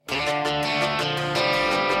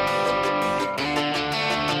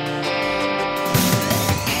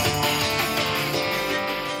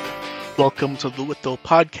Welcome to the With the Will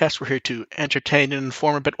podcast. We're here to entertain and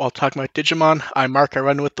inform a bit while talking about Digimon. I'm Mark, I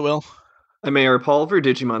run With the Will. I'm AR Pulver,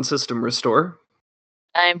 Digimon System Restore.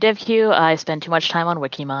 I'm DevQ, I spend too much time on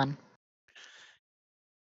Wikimon.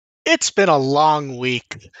 It's been a long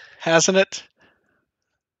week, hasn't it?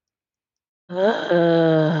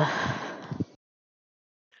 I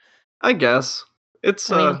guess.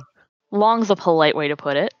 It's, I mean, long's a polite way to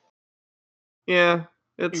put it. yeah,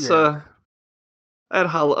 it's, Yeah.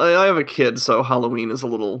 I have a kid, so Halloween is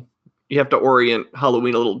you have to orient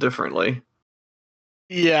Halloween a little differently.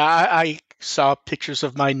 Yeah, I saw pictures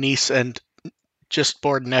of my niece and just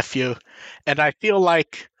born nephew, and I feel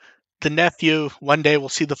like the nephew one day will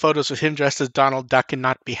see the photos of him dressed as Donald Duck and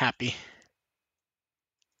not be happy.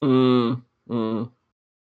 Okay,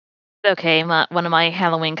 one of my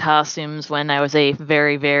Halloween costumes when I was a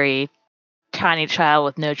very, very tiny child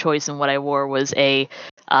with no choice in what I wore was a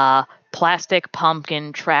plastic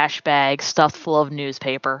pumpkin trash bag stuffed full of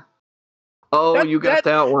newspaper. Oh, you got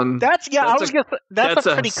that one. That's a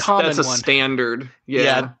pretty common one. That's a standard.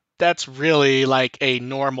 Yeah. That's really like a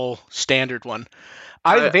normal standard one.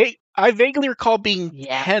 I vaguely recall being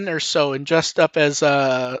 10 or so and dressed up as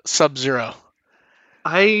Sub-Zero.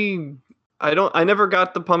 I never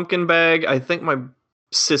got the pumpkin bag. I think my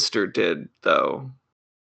sister did, though.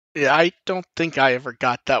 Yeah, I don't think I ever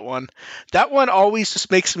got that one. That one always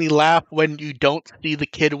just makes me laugh when you don't see the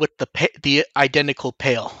kid with the identical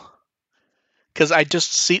pail. Because I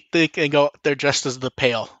just see and go, they're dressed as the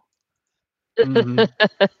pail. Mm-hmm.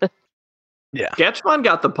 Yeah. Gatchmon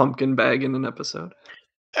got the pumpkin bag in an episode.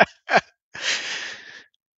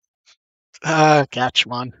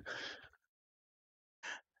 Gatchmon.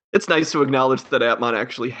 It's nice to acknowledge that Atmon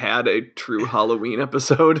actually had a true Halloween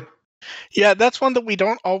episode. Yeah, that's one that we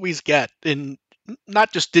don't always get in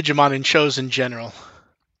not just Digimon, in shows in general.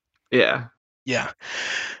 Yeah. Yeah.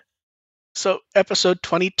 So, episode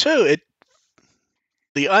 22,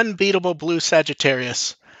 the unbeatable Blue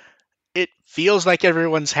Sagittarius. It feels like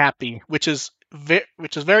everyone's happy, which is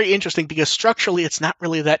very interesting because structurally it's not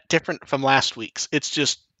really that different from last week's. It's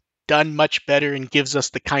just done much better and gives us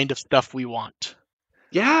the kind of stuff we want.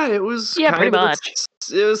 Yeah, it was pretty much.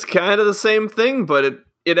 It was kind of the same thing, but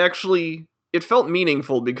it felt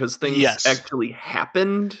meaningful because things actually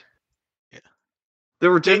happened. Yeah.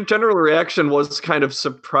 There were general reaction was kind of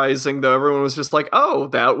surprising, though. Everyone was just like, "Oh,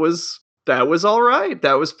 that was all right.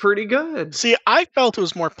 That was pretty good." See, I felt it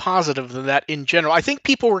was more positive than that in general. I think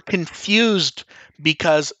people were confused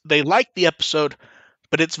because they liked the episode,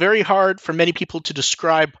 but it's very hard for many people to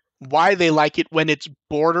describe why they like it when it's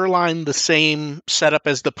borderline the same setup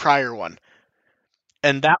as the prior one.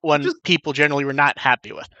 And that one people generally were not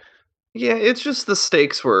happy with. Yeah, it's just the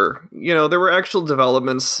stakes were, there were actual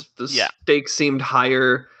developments. The stakes seemed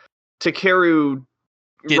higher. Takeru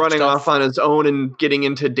running off on his own and getting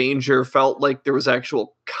into danger felt like there was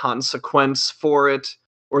actual consequence for it,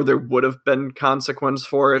 or there would have been consequence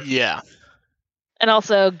for it. Yeah. And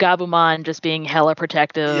also Gabumon just being hella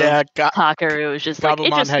protective. Yeah, Takeru was just Gabumon it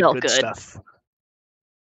just had felt good good. Stuff.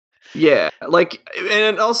 Yeah,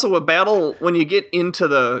 and also a battle when you get into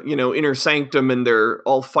the, inner sanctum and they're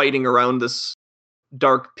all fighting around this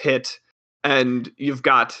dark pit, and you've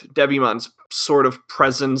got Debimon's sort of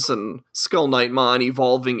presence and Skull Knightmon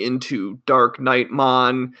evolving into Dark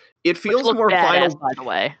Knightmon. It feels more final, by the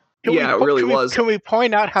way. It really was. Can we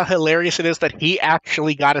point out how hilarious it is that he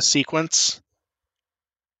actually got a sequence?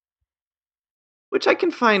 Which I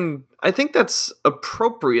think that's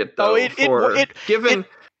appropriate, though,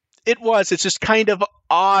 It was. It's just kind of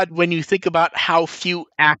odd when you think about how few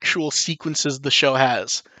actual sequences the show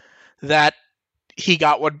has. That he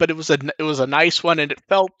got one, but it was a nice one, and it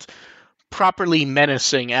felt properly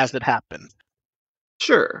menacing as it happened.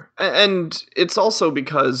 Sure, and it's also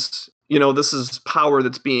because this is power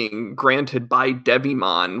that's being granted by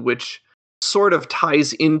Devimon, which sort of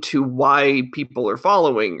ties into why people are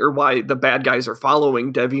following, or why the bad guys are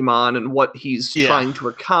following Devimon and what he's trying to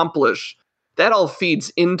accomplish. That all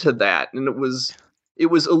feeds into that, and it was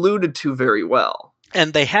alluded to very well.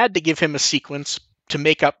 And they had to give him a sequence to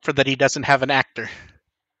make up for that he doesn't have an actor.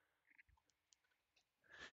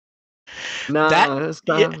 Yeah,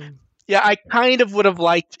 I kind of would have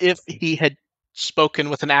liked if he had spoken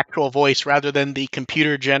with an actual voice rather than the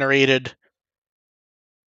computer-generated,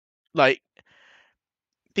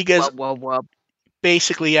 because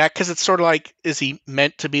basically, because it's sort of like, is he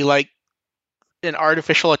meant to be like an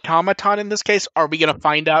artificial automaton in this case? Are we going to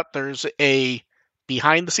find out there's a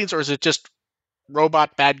behind the scenes, or is it just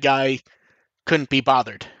robot bad guy couldn't be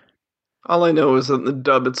bothered? All I know is that in the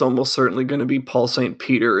dub, it's almost certainly going to be Paul St.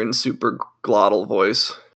 Peter in super glottal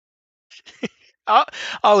voice.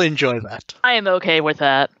 I'll enjoy that. I am okay with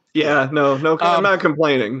that. Yeah, no, I'm not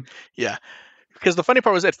complaining. Yeah. Because the funny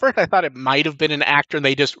part was, at first I thought it might have been an actor and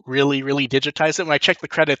they just really, really digitized it. When I checked the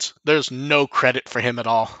credits, there's no credit for him at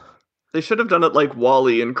all. They should have done it like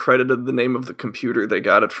Wall-E and credited the name of the computer they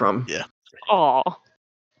got it from. Yeah. Oh.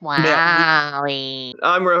 Yeah,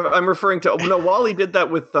 I'm referring to Wall-E did that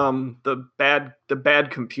with the bad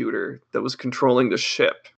computer that was controlling the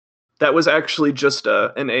ship. That was actually just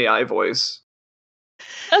an AI voice.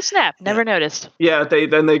 Oh snap! Never noticed. Yeah, they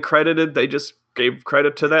just gave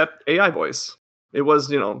credit to that AI voice. It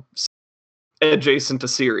was, adjacent to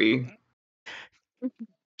Siri.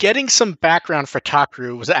 Getting some background for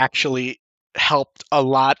Takaru was actually helped a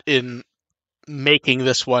lot in making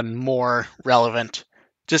this one more relevant.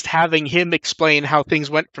 Just having him explain how things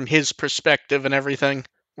went from his perspective and everything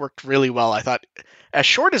worked really well, I thought. As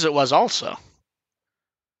short as it was also.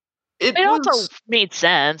 It also made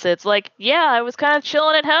sense. It's like, yeah, I was kind of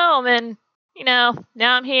chilling at home and, now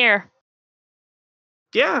I'm here.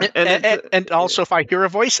 Yeah. And also, if I hear a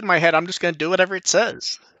voice in my head, I'm just going to do whatever it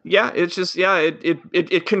says. Yeah, it's just,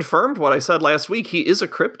 it confirmed what I said last week. He is a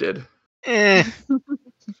cryptid.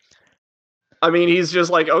 I mean, he's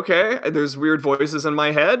just like, okay, there's weird voices in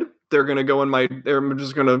my head. They're going to go they're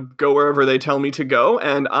just going to go wherever they tell me to go,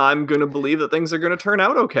 and I'm going to believe that things are going to turn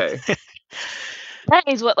out okay.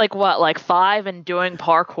 He's like 5 and doing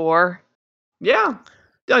parkour? Yeah.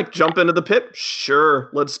 Like, jump into the pit?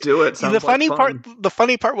 Sure, let's do it. Sounds the funny like fun. part, the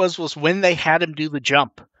funny part was when they had him do the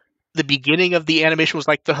jump. The beginning of the animation was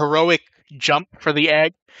like the heroic jump for the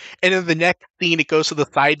egg, and in the next scene it goes to the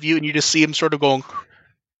side view, and you just see him sort of going.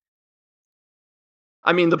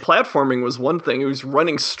 I mean, the platforming was one thing. He was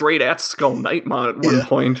running straight at Skull Knightmon at one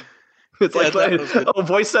point. It's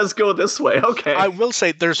voice says go this way. Okay. I will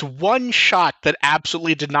say there's one shot that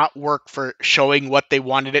absolutely did not work for showing what they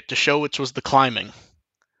wanted it to show, which was the climbing.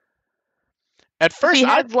 At first, he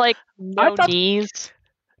had no knees.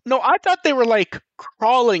 No, I thought they were like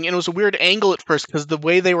crawling, and it was a weird angle at first because the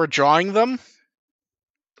way they were drawing them.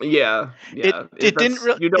 Yeah. It didn't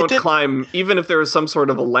really. You don't climb, even if there is some sort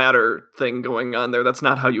of a ladder thing going on there. That's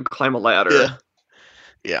not how you climb a ladder.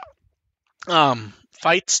 Yeah.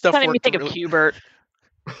 Fight stuff. Kind of think of Hubert.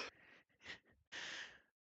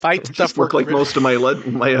 Fight stuff worked like most of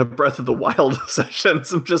my Breath of the Wild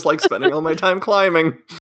sessions. I'm just like spending all my time climbing.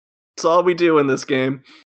 That's all we do in this game.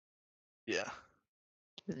 Yeah.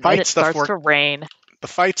 Fight stuff starts to rain. The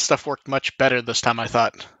fight stuff worked much better this time, I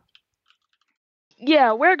thought.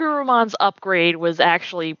 Yeah, where Gurumon's upgrade was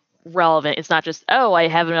actually relevant. It's not just, I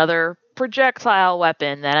have another projectile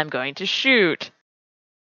weapon that I'm going to shoot.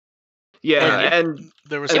 Yeah, and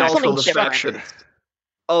there was also the structure.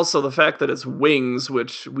 Also, the fact that it's wings,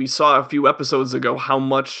 which we saw a few episodes ago, how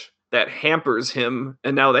much that hampers him,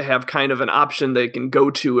 and now they have kind of an option they can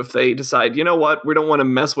go to if they decide, you know what, we don't want to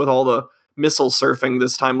mess with all the missile surfing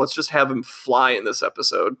this time. Let's just have him fly in this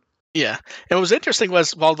episode. Yeah, and what was interesting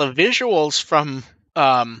was, while the visuals from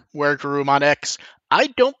Where Garurumon X, I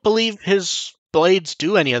don't believe his blades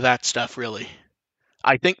do any of that stuff, really.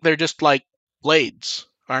 I think they're just like blades,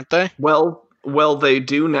 aren't they? Well, they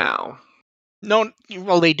do now. No,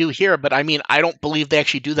 well, they do here, but I mean, I don't believe they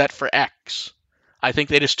actually do that for X. I think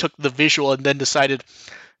they just took the visual and then decided,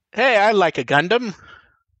 hey, I like a Gundam.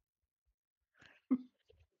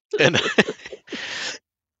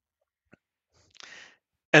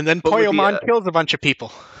 And then Poyomon kills a bunch of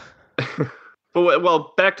people.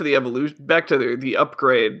 But back to the evolution, back to the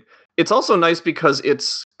upgrade. It's also nice because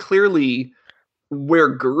it's clearly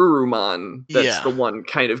Where Garurumon that's the one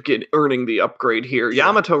kind of earning the upgrade here. Yeah.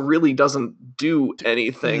 Yamato really doesn't do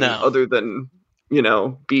anything other than,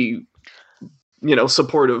 be,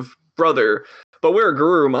 supportive brother. But Where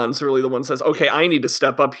Garurumon's really the one who says, okay, I need to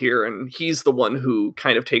step up here, and he's the one who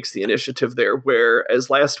kind of takes the initiative there, whereas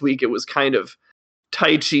last week it was kind of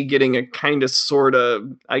Taichi getting a kind of sort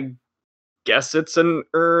of, I guess it's an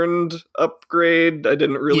earned upgrade. I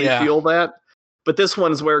didn't really feel that. But this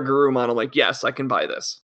one's Where Garurumon, I'm like, yes, I can buy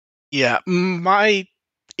this. Yeah, my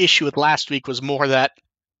issue with last week was more that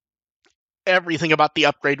everything about the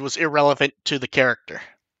upgrade was irrelevant to the character.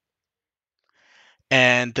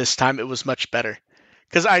 And this time it was much better.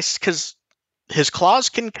 Because his claws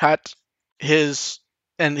can cut,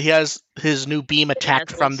 and he has his new beam attack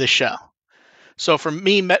from the show. So for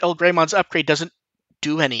me, Metal Greymon's upgrade doesn't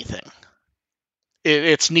do anything.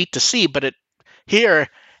 It's neat to see, but here,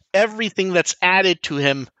 everything that's added to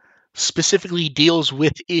him specifically deals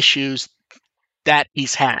with issues that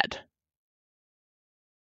he's had.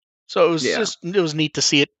 So it was it was neat to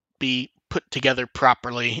see it be put together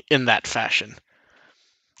properly in that fashion.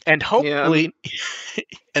 and hopefully,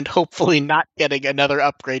 and hopefully not getting another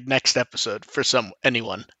upgrade next episode for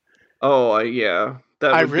anyone. Oh, yeah.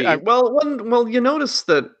 That would be... Well, you notice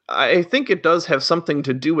that I think it does have something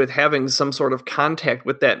to do with having some sort of contact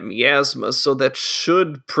with that miasma, so that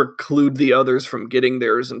should preclude the others from getting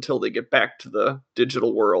theirs until they get back to the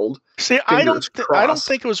digital world. See, I don't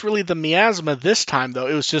think it was really the miasma this time, though.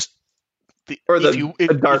 It was just the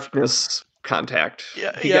darkness contact.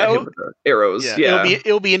 Yeah, he got hit with the arrows. Yeah.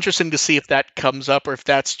 It'll be interesting to see if that comes up or if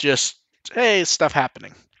that's just, hey, stuff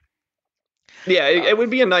happening. Yeah, it would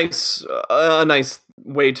be a nice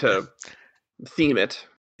way to theme it.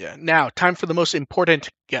 Yeah. Now, time for the most important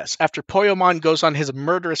guess. After Poyomon goes on his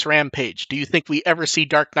murderous rampage, do you think we ever see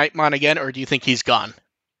Dark Knightmon again, or do you think he's gone?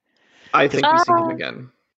 I think we see him again.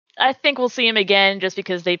 I think we'll see him again, just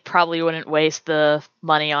because they probably wouldn't waste the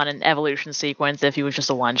money on an evolution sequence if he was just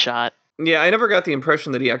a one-shot. Yeah, I never got the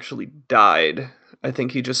impression that he actually died. I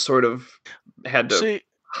think he just sort of had to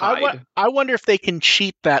hide. I wonder if they can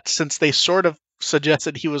cheat that, since they sort of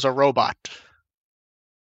suggested he was a robot.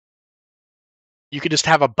 You could just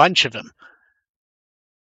have a bunch of him.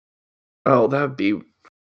 Oh, that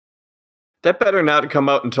better not come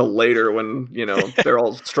out until later when, they're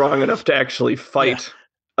all strong enough to actually fight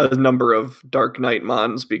a number of Dark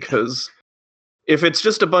Knightmons, because if it's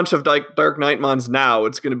just a bunch of Dark Knightmons now,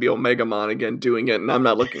 it's going to be Omegamon again doing it, and I'm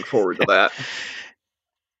not looking forward to that.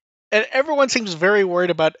 And everyone seems very worried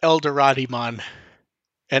about Eldoradimon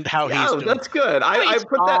and how he's doing. That's good.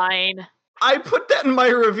 I put that in my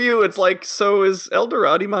review. It's like, so is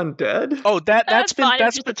Eldoradimon dead? Oh, that's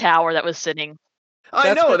just the tower that was sitting.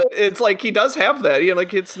 I know. It's like he does have that.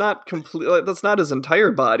 It's not complete. That's not his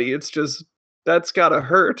entire body. It's just that's gotta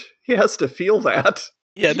hurt. He has to feel that.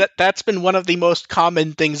 Yeah, that's been one of the most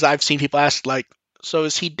common things I've seen people ask. Like, so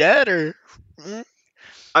is he dead or?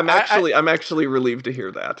 I'm actually relieved to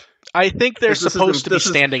hear that. I think they're supposed to be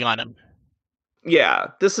standing on him. Yeah,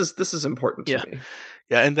 this is important to me.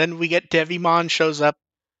 Yeah, and then we get Devimon shows up,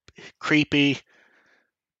 creepy,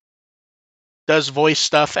 does voice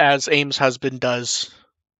stuff as Aim's husband does.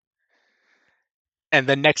 And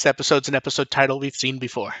the next episode's an episode title we've seen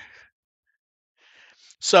before.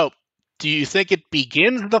 So, do you think it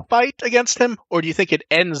begins the fight against him, or do you think it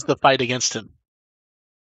ends the fight against him?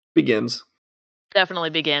 Begins. Definitely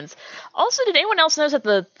begins. Also, did anyone else notice that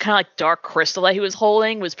the kind of like dark crystal that he was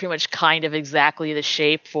holding was pretty much kind of exactly the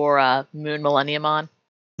shape for Moon Millenniumon?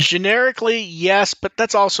 Generically, yes, but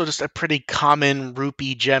that's also just a pretty common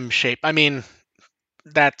rupee gem shape. I mean,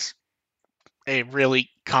 that's a really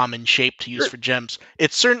common shape to use for gems.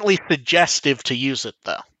 It's certainly suggestive to use it,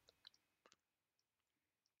 though.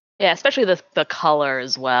 Yeah, especially the color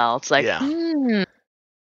as well. It's like, no,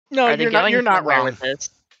 you're not wrong with this.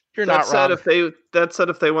 You're not wrong. That said,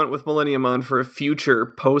 if they went with Millenniumon for a future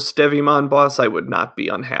post-Devimon boss, I would not be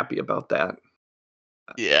unhappy about that.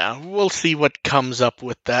 Yeah, we'll see what comes up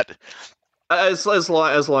with that. As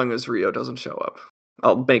long as Rio doesn't show up,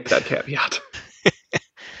 I'll make that caveat.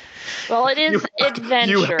 Well, it is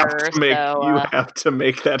adventure. You have to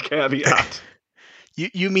make that caveat.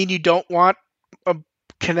 You mean you don't want a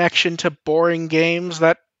connection to boring games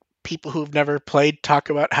that people who've never played talk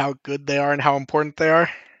about how good they are and how important they are?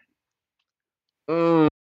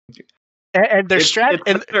 And their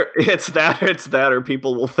it's that, or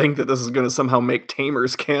people will think that this is going to somehow make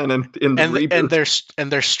Tamers canon in the reboot.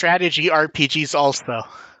 And their strategy RPGs also.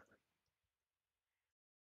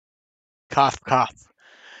 Cough, cough.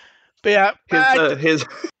 But yeah, his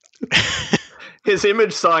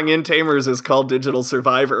image song in Tamers is called Digital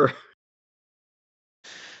Survivor.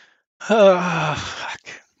 Fuck.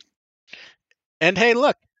 And hey,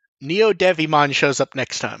 look, Neo Devimon shows up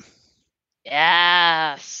next time.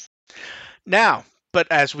 Yes. Now,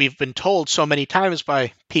 but as we've been told so many times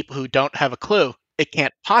by people who don't have a clue, it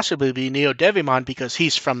can't possibly be Neo Devimon because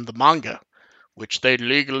he's from the manga, which they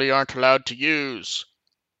legally aren't allowed to use.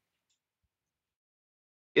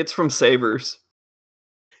 It's from Sabers.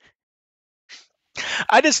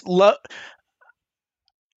 I just love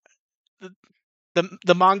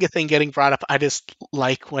the manga thing getting brought up. I just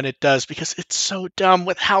like when it does, because it's so dumb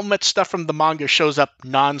with how much stuff from the manga shows up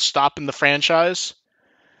non-stop in the franchise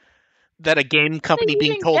that a game company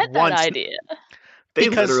being told once. Idea. They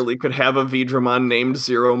literally could have a Vidramon named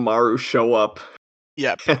Zero Maru show up.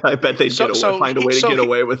 Yeah, I bet they'd find a way to get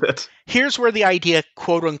away with it. Here's where the idea,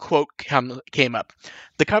 quote unquote, came up.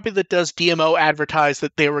 The company that does DMO advertised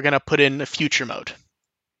that they were going to put in a future mode.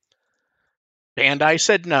 Bandai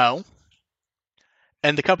said no.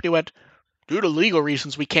 And the company went, due to legal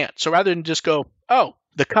reasons, we can't. So rather than just go, oh,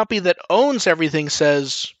 the company that owns everything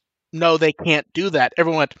says, no, they can't do that.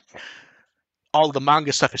 Everyone went, all the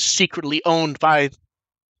manga stuff is secretly owned by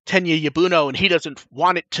Tenya Yabuno, and he doesn't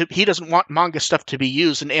want manga stuff to be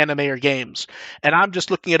used in anime or games. And I'm just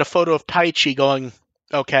looking at a photo of Taichi going,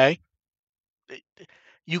 okay,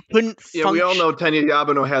 you couldn't Yeah, we all know Tenya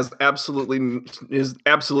Yabuno is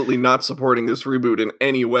absolutely not supporting this reboot in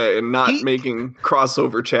any way and not making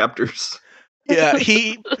crossover chapters. Yeah,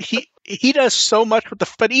 he does so much with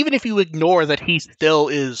but even if you ignore that he still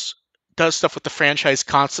does stuff with the franchise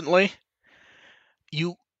constantly,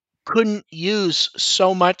 you couldn't use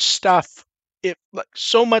so much stuff. I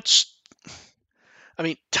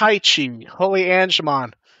mean, Taichi, Holy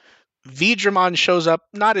Angemon, Vidramon shows up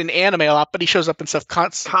not in anime a lot, but he shows up in stuff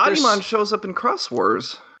constantly. Kadimon shows up in Cross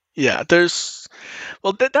Wars. Yeah, that's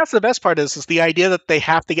the best part is the idea that they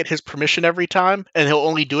have to get his permission every time, and he'll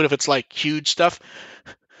only do it if it's like huge stuff.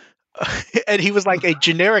 And he was like a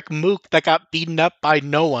generic mook that got beaten up by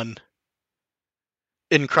no one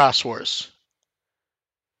in Cross Wars.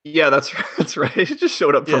 Yeah, that's right. He just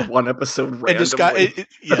showed up for one episode randomly. And just that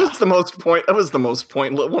was the most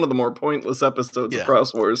pointless, one of the more pointless episodes of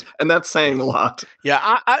Cross Wars, and that's saying a lot. Yeah,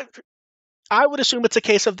 I would assume it's a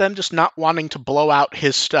case of them just not wanting to blow out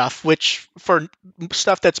his stuff, which for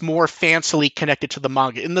stuff that's more fancily connected to the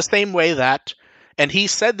manga, in the same way that, and he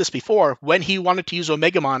said this before, when he wanted to use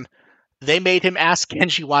Omegamon, they made him ask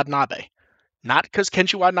Kenji Watanabe. Not because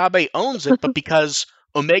Kenji Watanabe owns it, but because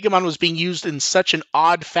Omegamon was being used in such an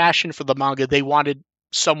odd fashion for the manga, they wanted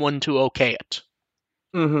someone to okay it.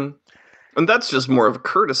 Mm-hmm. And that's just more of a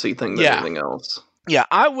courtesy thing than anything else. Yeah,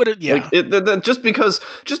 I would. Yeah, just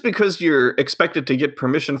because you're expected to get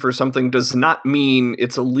permission for something does not mean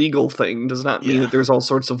it's a legal thing. Does not mean that there's all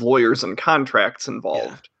sorts of lawyers and contracts involved.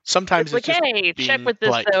 Yeah. Sometimes it's like, hey, check with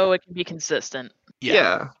this so it can be consistent.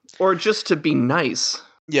 Yeah, or just to be nice.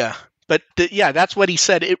 Yeah, but that's what he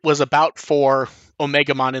said. It was about for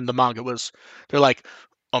Omegamon in the manga. They're like,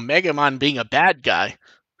 Omegamon being a bad guy.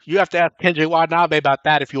 You have to ask Kenji Watanabe about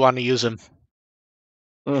that if you want to use him.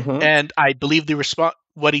 Mm-hmm. And I believe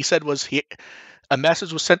what he said was a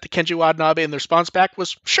message was sent to Kenji Watanabe, and the response back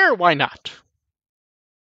was, sure, why not?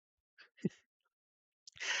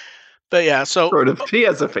 But yeah, so sort of, he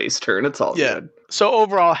has a face turn. It's all good. So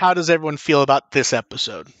overall, how does everyone feel about this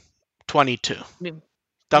episode 22?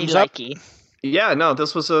 Thumbs up. Yeah, no,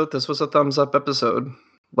 this was a thumbs up episode.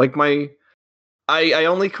 Like I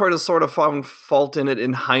only sort of found fault in it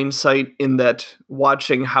in hindsight, in that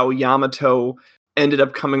watching how Yamato ended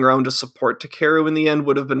up coming around to support Takeru in the end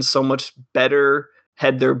would have been so much better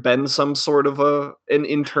had there been some sort of an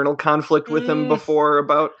internal conflict with him before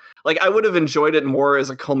about. Like, I would have enjoyed it more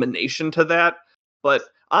as a culmination to that, but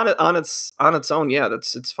on its own,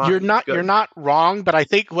 it's fine. You're not wrong, but I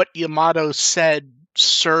think what Yamato said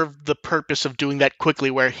served the purpose of doing that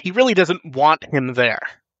quickly, where he really doesn't want him there.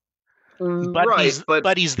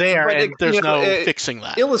 But he's there, and there's no fixing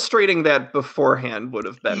that. Illustrating that beforehand would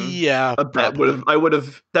have been that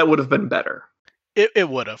would have been better. It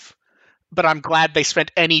would have, but I'm glad they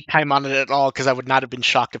spent any time on it at all, because I would not have been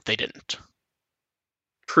shocked if they didn't.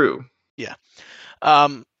 True. Yeah.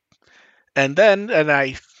 And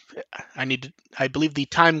I believe the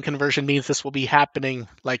time conversion means this will be happening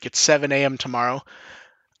like at 7 a.m. tomorrow.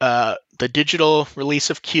 The digital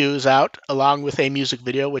release of Q is out, along with a music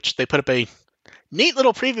video, which they put up a neat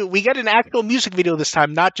little preview. We get an actual music video this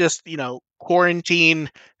time, not just, quarantine.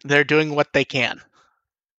 They're doing what they can.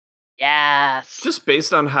 Yes. Just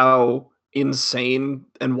based on how insane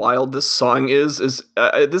and wild this song is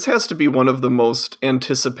this has to be one of the most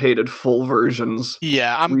anticipated full versions we've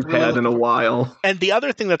had in a while. And the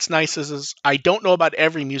other thing that's nice is I don't know about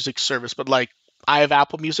every music service, but like I have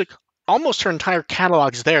Apple Music, almost her entire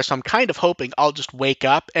catalog's there, so I'm kind of hoping I'll just wake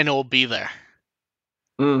up and it'll be there.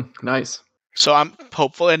 Nice. So I'm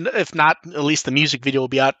hopeful, and if not, at least the music video will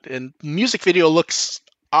be out. And music video looks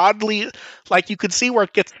oddly like you could see where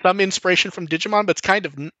it gets some inspiration from Digimon, but it's kind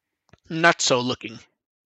of not so looking.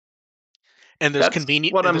 And there's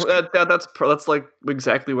convenient. That's like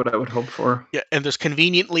exactly what I would hope for. Yeah, and there's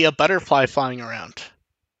conveniently a butterfly flying around.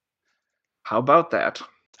 How about that?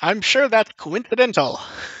 I'm sure that's coincidental.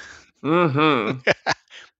 Mm-hmm.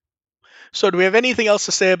 So, do we have anything else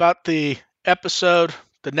to say about the episode,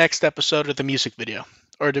 the next episode, or the music video,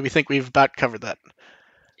 or do we think we've about covered that?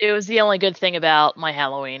 It was the only good thing about my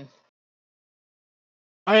Halloween.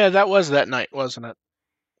 Oh yeah, that was that night, wasn't it?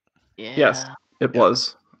 Yeah. Yes, it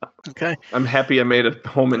was. Okay. I'm happy I made it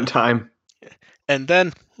home in time. And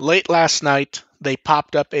then, late last night, they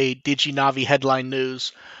popped up a DigiNavi headline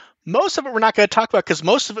news. Most of it we're not going to talk about, because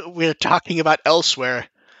most of it we're talking about elsewhere.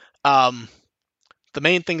 The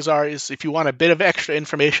main things is if you want a bit of extra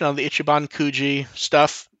information on the Ichiban Kuji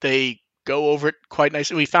stuff, they go over it quite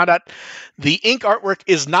nicely. We found out the ink artwork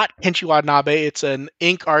is not Kenshi Watanabe. It's an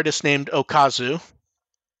ink artist named Okazu.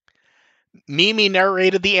 Mimi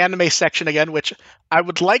narrated the anime section again, which I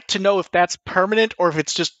would like to know if that's permanent or if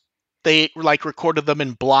it's just they like recorded them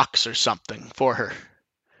in blocks or something for her.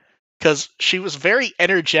 Because she was very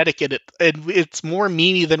energetic in it, and it's more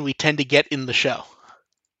Mimi than we tend to get in the show.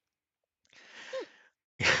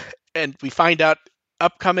 And we find out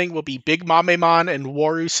upcoming will be Big Mamemon and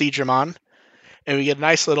Waru Seijumon, and we get a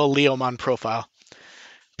nice little Leomon profile.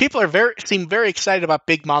 People seem very excited about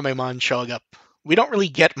Big Mamemon showing up. We don't really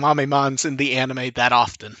get Mamemons in the anime that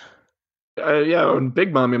often. Yeah, and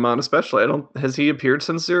Big Mamemon especially. Has he appeared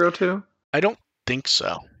since 02? I don't think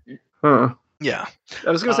so. Huh. Yeah.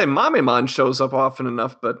 I was going to say Mamemon shows up often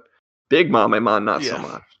enough, but Big Mamemon not so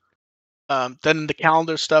much. Then in the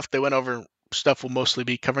calendar stuff, they went over stuff we'll mostly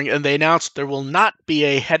be covering, and they announced there will not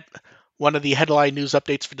be one of the headline news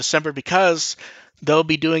updates for December because they'll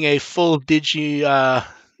be doing a full Digi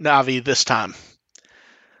Navi this time.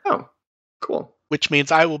 Oh, cool. Which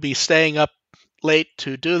means I will be staying up late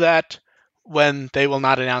to do that when they will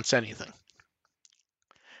not announce anything.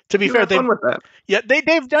 To be fair,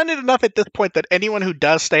 they've done it enough at this point that anyone who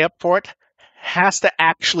does stay up for it has to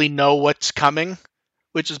actually know what's coming,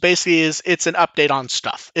 which is basically it's an update on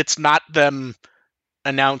stuff. It's not them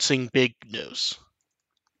announcing big news.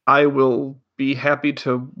 I will be happy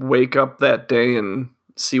to wake up that day and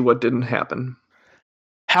see what didn't happen.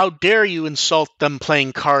 How dare you insult them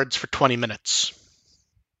playing cards for 20 minutes?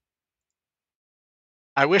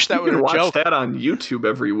 I wish that were a joke. You can watch that on YouTube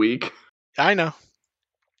every week. I know.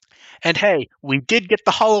 And hey, we did get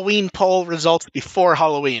the Halloween poll results before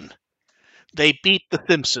Halloween. They beat The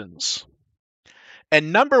Simpsons.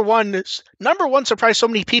 And number one surprised so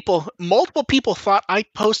many people. Multiple people thought I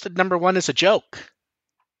posted number one as a joke.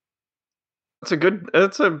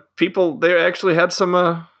 People, they actually had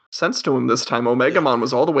some sense to him this time. Omegamon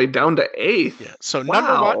was all the way down to 8th. Yeah. So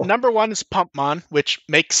number one is Pumpmon, which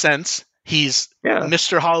makes sense. He's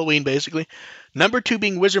Mr. Halloween, basically. Number 2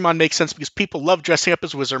 being Wizardmon makes sense because people love dressing up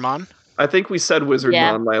as Wizardmon. I think we said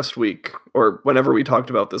Wizardmon last week, or whenever we talked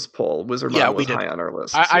about this poll. Wizardmon was high on our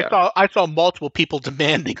list. I saw multiple people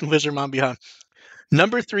demanding Wizardmon behind.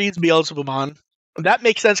 Number 3 is Beelzebubon. That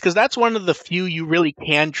makes sense because that's one of the few you really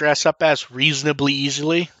can dress up as reasonably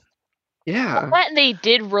easily. Yeah. Well, and they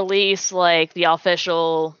did release like the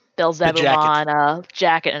official Beelzebubon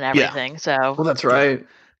jacket and everything. So well, that's right.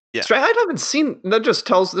 Yeah. I haven't seen.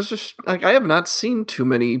 I have not seen too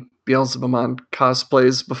many Beelzebubon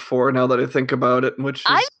cosplays before. Now that I think about it,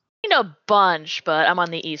 I've seen a bunch, but I'm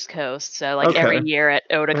on the East Coast, so every year at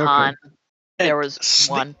Otakon, there was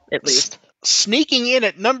one at least. Sneaking in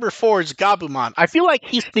at number 4 is Gabumon. I feel like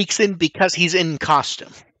he sneaks in because he's in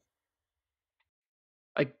costume.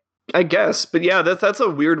 I guess, but yeah, that's a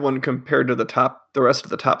weird one compared to the rest of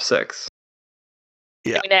the top 6.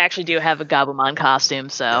 Yeah, I mean, they actually do have a Gabumon costume,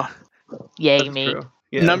 so yay that's me.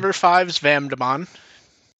 Yeah. Number 5 is Vamdemon.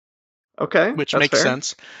 Okay, which makes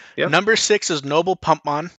sense. Yep. Number 6 is Noble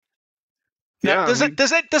Pumpmon. Now,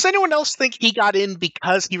 does anyone else think he got in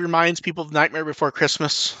because he reminds people of Nightmare Before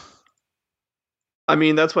Christmas? I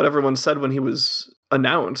mean, that's what everyone said when he was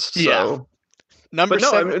announced. So. Yeah. Number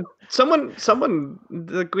 7. I mean, someone.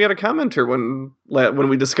 We had a commenter when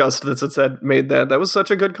we discussed this that said made that was such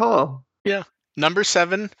a good call. Yeah. Number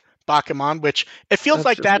 7, Bakemon, which it feels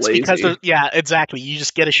like that's because of exactly. You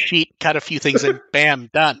just get a sheet, cut a few things, and bam,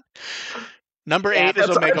 done. Number 8 is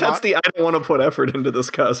Omegamon. That's I don't want to put effort into this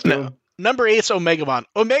costume. No. Number 8 is Omegamon.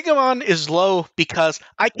 Omegamon is low because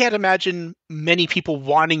I can't imagine many people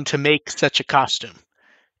wanting to make such a costume.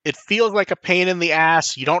 It feels like a pain in the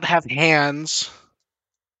ass. You don't have hands.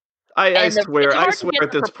 I swear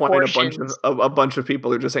at this point a bunch of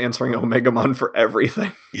people are just answering Omegamon for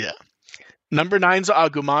everything. Yeah. Number 9 is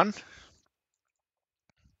Agumon.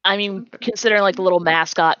 I mean, considering the little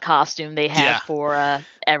mascot costume they have for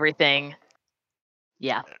everything.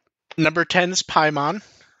 Yeah. Number 10 is Paimon.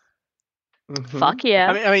 Mm-hmm. Fuck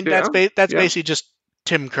yeah. I mean that's basically just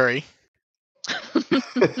Tim Curry.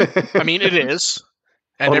 I mean, it is.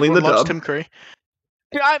 And only everyone loves dub. Tim Curry.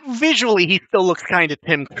 Visually, he still looks kind of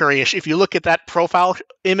Tim Curry-ish. If you look at that profile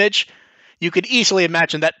image, you could easily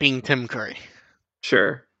imagine that being Tim Curry.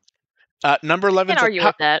 Sure. Number 11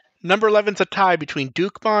 with that. Number 11's a tie between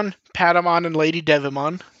Dukemon, Patamon, and Lady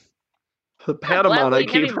Devimon. Patamon, I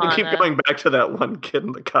keep going back to that one kid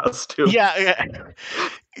in the costume. Yeah.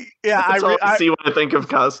 That's all I see when I think of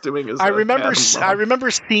costuming. Is I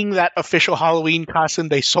remember seeing that official Halloween costume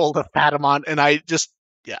they sold of Patamon, and I just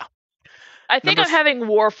I think I'm having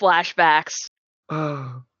war flashbacks.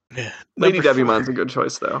 Lady Devimon's a good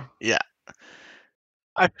choice, though. Yeah.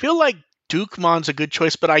 I feel like Dukemon's a good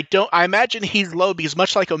choice, but I imagine he's low because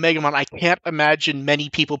much like Omegamon, I can't imagine many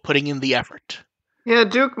people putting in the effort. Yeah,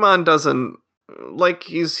 Dukemon doesn't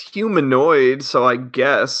he's humanoid, so I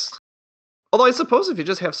guess. Although I suppose if you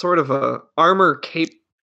just have sort of a armor, cape,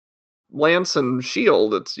 lance, and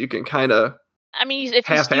shield, you can kind of. I mean, if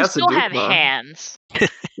you half-assed still have Dukemon. hands.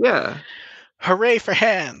 Yeah. Hooray for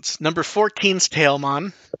hands. Number 14's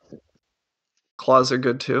Tailmon. Claws are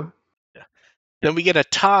good too. Then we get a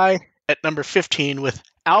tie at number 15 with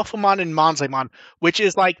Alphamon and Monzaemon, which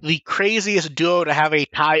is like the craziest duo to have a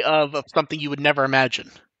tie of something you would never imagine.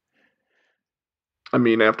 I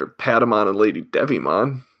mean, after Patamon and Lady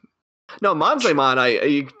Devimon. No, Monzaemon,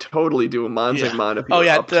 I totally do a Monzaemon if you're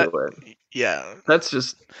up to it. Yeah. That'd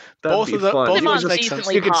both be of the, fun. Both Monzaemon's of make sense.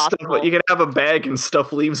 decently possible. You could have a bag and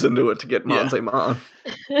stuff leaves into it to get Monzaemon.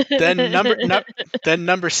 Then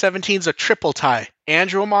number 17 is a triple tie.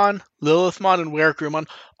 Andromon, Lilithmon, and Weregrumon.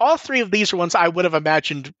 All three of these are ones I would have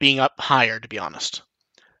imagined being up higher, to be honest.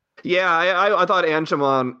 Yeah, I thought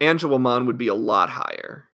Angelomon would be a lot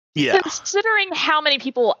higher. Yeah. Considering how many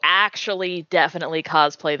people actually definitely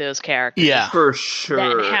cosplay those characters. Yeah. For sure.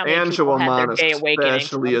 Angelomon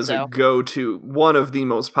especially is a go-to, one of the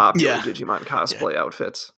most popular Digimon cosplay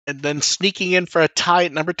outfits. And then sneaking in for a tie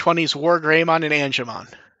at number 20 is Wargreymon and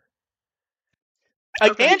Angemon.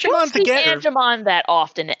 Angemon's again. Angemon that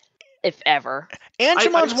often, if ever.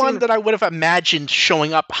 Angemon's one that I would have imagined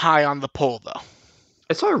showing up high on the poll, though.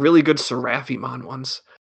 I saw a really good Seraphimon once,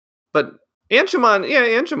 but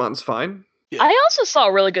Angemon's fine. Yeah. I also saw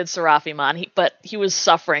a really good Seraphimon, but he was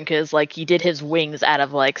suffering because he did his wings out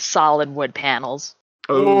of solid wood panels.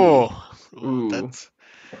 Yeah.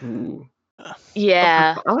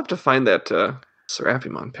 I'll have to find that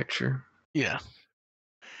Seraphimon picture. Yeah.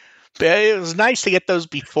 But it was nice to get those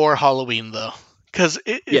before Halloween, though, because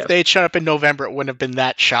if they had shown up in November, it wouldn't have been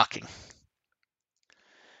that shocking.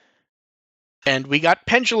 And we got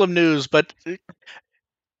Pendulum news, but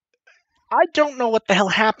I don't know what the hell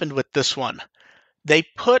happened with this one. They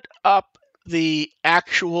put up the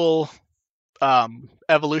actual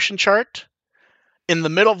evolution chart in the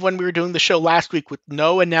middle of when we were doing the show last week with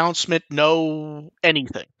no announcement, no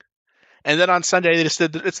anything. And then on Sunday, they just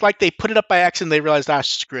did, it's like they put it up by accident. They realized,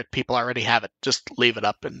 screw it, people already have it. Just leave it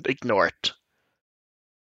up and ignore it.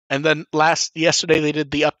 And then yesterday, they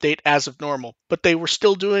did the update as of normal. But they were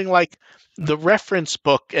still doing the reference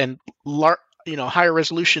book and higher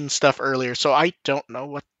resolution stuff earlier, so I don't know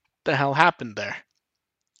what the hell happened there.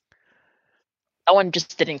 No one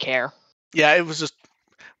just didn't care. Yeah, it was just,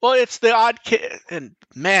 it's the odd kid, and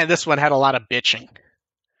man, this one had a lot of bitching.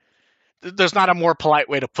 There's not a more polite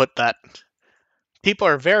way to put that. People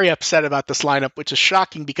are very upset about this lineup, which is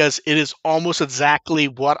shocking because it is almost exactly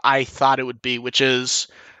what I thought it would be, which is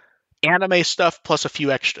anime stuff plus a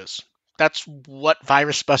few extras. That's what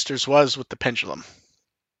Virus Busters was with the Pendulum.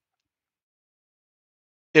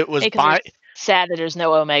 It was sad that there's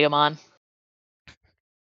no Omegamon.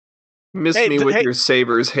 Miss me with your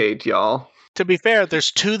Sabers hate, y'all. To be fair,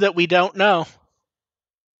 there's two that we don't know.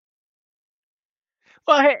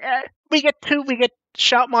 Well, we get two. We get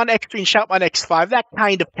Shoutmon X3 and Shoutmon X5. That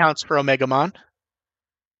kind of counts for Omegamon.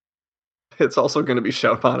 It's also going to be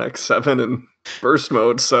Shoutmon X7 in burst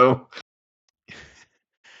mode, so...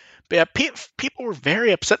 But yeah, people were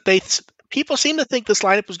very upset. People seem to think this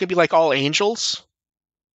lineup was going to be all angels.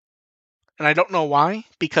 And I don't know why,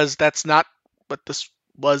 because that's not what this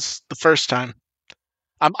was the first time.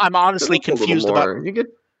 I'm honestly confused about...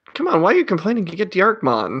 Come on, why are you complaining? You get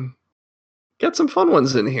Diarkmon. Get some fun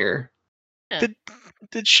ones in here.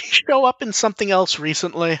 Did she show up in something else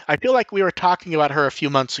recently? I feel like we were talking about her a few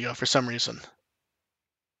months ago for some reason.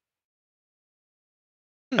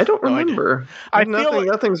 I don't remember.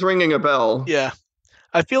 Nothing's ringing a bell. Yeah.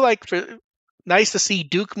 I feel like nice to see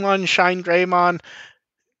Dukemon, Shine Greymon.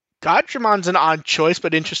 Godremon's an odd choice,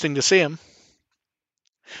 but interesting to see him.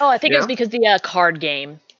 Oh, I think it's because the card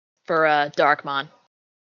game for Darkmon.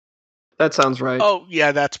 That sounds right. Oh,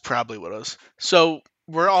 yeah, that's probably what it was. So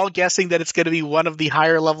we're all guessing that it's going to be one of the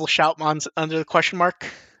higher level Shoutmons under the question mark?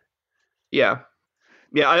 Yeah.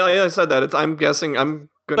 Yeah, I said that. I'm going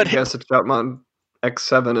to guess it's Shoutmon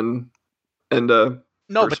X7 and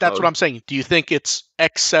No, but that's what I'm saying. Do you think it's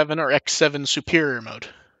X7 or X7 Superior Mode?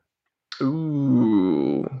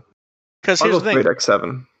 Ooh. Because here's the thing.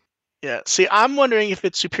 X7. Yeah. See, I'm wondering if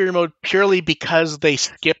it's Superior Mode purely because they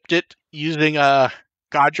skipped it using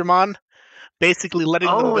Godramon, basically letting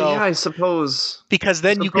them go. Oh yeah, I suppose. Because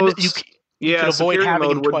then you can avoid Superior having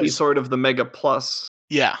Mode him would twice. be sort of the Mega Plus.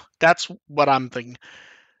 Yeah, that's what I'm thinking.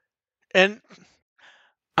 And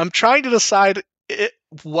I'm trying to decide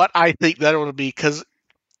what I think that will be, because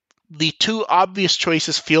the two obvious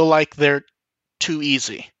choices feel like they're too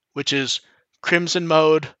easy, which is Crimson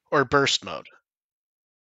Mode or Burst Mode.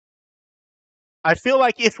 I feel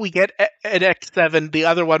like if we get an X7, the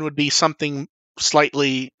other one would be something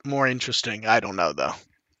slightly more interesting. I don't know, though.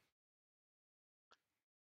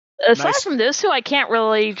 Aside from those two, I can't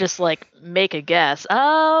really just make a guess.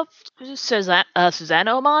 Susanoo-mon?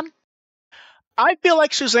 I feel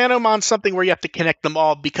like Susanoo-mon's something where you have to connect them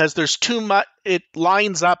all because there's too much. It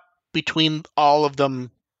lines up between all of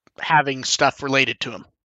them having stuff related to them.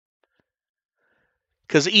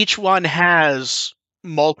 Because each one has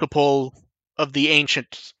multiple of the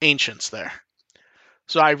ancients there.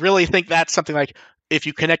 So I really think that's something like if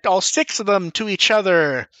you connect all 6 of them to each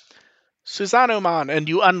other, Susanoo-mon, and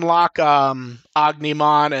you unlock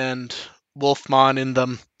Agni-mon and Wolfmon in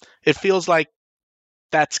them, it feels like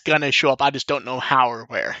that's gonna show up. I just don't know how or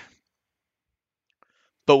where.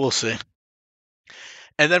 But we'll see.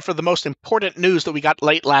 And then for the most important news that we got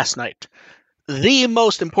late last night, the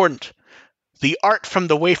most important, the art from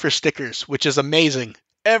the wafer stickers, which is amazing.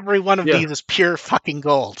 Every one of these is pure fucking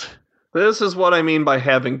gold. This is what I mean by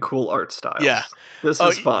having cool art styles. Yeah. This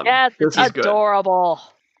is fun. Yeah, this is adorable.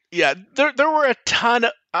 Good. Yeah, there were a ton.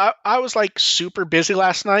 I was like super busy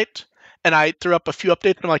last night, and I threw up a few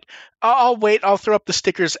updates. And I'm like, I'll wait. I'll throw up the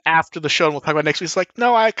stickers after the show, and we'll talk about it next week. It's like,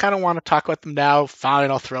 no, I kind of want to talk about them now.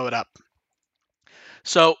 Fine, I'll throw it up.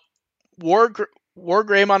 So, War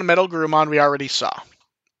Greymon and Metal Garurumon we already saw.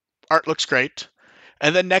 Art looks great.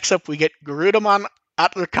 And then next up we get Garudamon,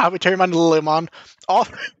 Atler Kabuterimon, and Lilymon. All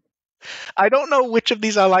I don't know which of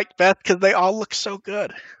these I like best because they all look so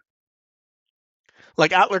good. Like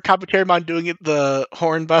Atler Kabuterimon doing it the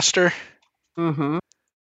Hornbuster. Mm-hmm.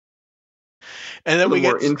 And then we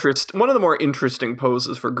get one of the more interesting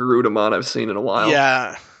poses for Garudamon I've seen in a while.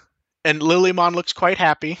 Yeah. And Lilymon looks quite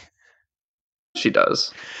happy. She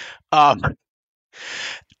does. They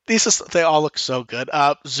all look so good.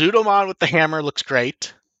 Zudomon with the hammer looks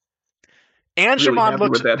great. Angemon really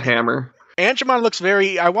with that hammer. Angemon looks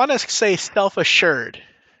very, I want to say, self-assured.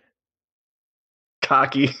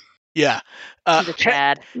 Cocky. Yeah. He's a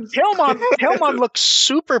Chad. Tailmon looks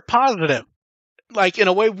super positive. Like, in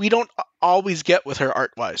a way we don't always get with her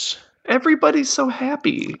art-wise. Everybody's so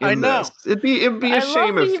happy. I know. This. It'd be a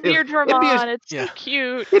shame if it's so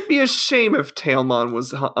cute. It'd be a shame if Tailmon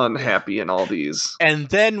was unhappy in all these. And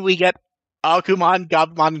then we get Agumon,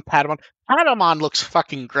 Gabumon, and Patamon. Patamon looks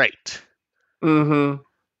fucking great. Mm-hmm.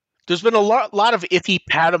 There's been a lot of iffy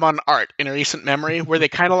Patamon art in recent memory where they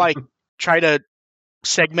kind of like try to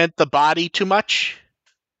segment the body too much.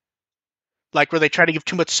 Like where they try to give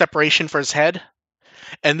too much separation for his head.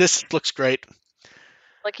 And this looks great.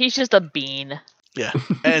 Like he's just a bean. Yeah.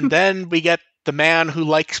 And then we get the man who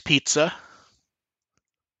likes pizza.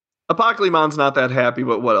 Apoclymon's not that happy,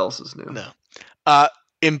 but what else is new? No.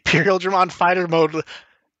 Imperial Dramon Fighter Mode.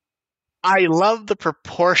 I love the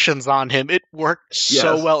proportions on him. It worked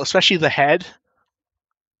so well, especially the head.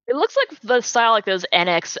 It looks like the style like those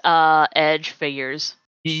NX Edge figures.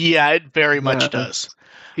 Yeah, it very much does.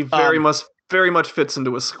 He very much fits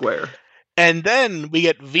into a square. And then we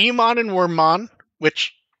get Vmon and Wormmon,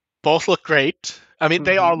 which both look great. I mean,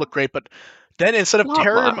 they all look great, but then instead of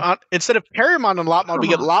Terriermon and Lopmon, we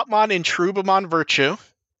get Lopmon and Trubamon Virtue.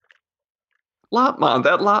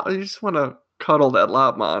 Lopmon, you just want to cuddle that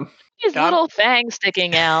Lopmon. His little fangs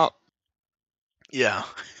sticking out. Yeah.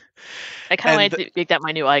 I kind of like to make that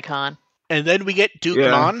my new icon. And then we get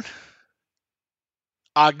Dukemon,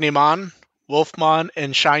 Agnimon, Wolfmon,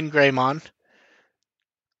 and Shine Greymon.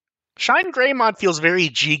 Shine Greymon feels very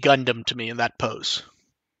G Gundam to me in that pose.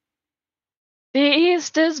 The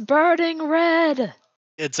East is burning red.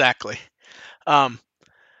 Exactly. I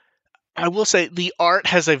will say the art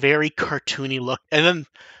has a very cartoony look. And then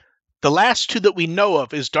the last two that we know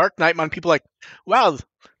of is Dark Knightmon. People are like, wow,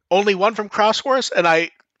 only one from Cross Wars? And I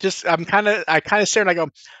kind of stare and I go,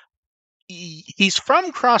 he's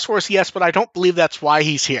from Cross Wars, yes, but I don't believe that's why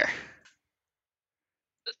he's here.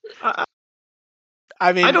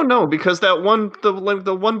 I mean, I don't know, because that one,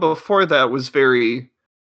 the one before that was very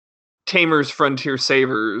Tamers, Frontier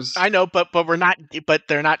Savers. I know, but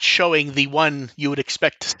they're not showing the one you would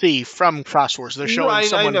expect to see from Cross Wars. They're showing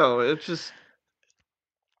someone. I know, it's just.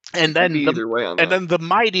 And then either way on that. And then the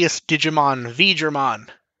mightiest Digimon, Vidramon.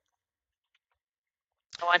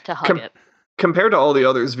 I want to hug it. Compared to all the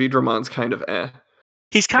others, Vidramon's kind of eh.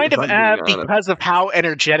 He's kind of because of how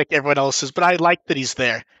energetic everyone else is, but I like that he's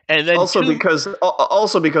there. And then because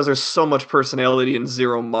there's so much personality in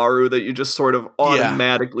Zero Maru that you just sort of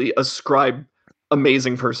automatically ascribe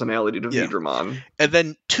amazing personality to Yeah. Vidramon. And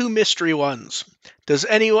then 2 mystery ones. Does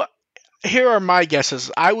anyone... Here are my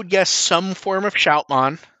guesses. I would guess some form of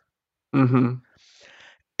Shoutmon. Mm-hmm.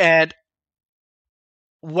 And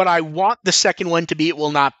what I want the second one to be, it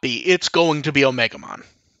will not be. It's going to be Omegamon.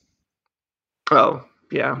 Oh,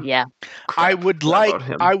 yeah. Yeah. I would like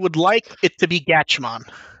it to be Gatchmon.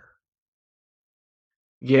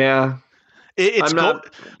 Yeah. It's I'm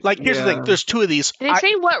not... here's the thing. There's 2 of these. Did they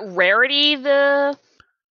say what rarity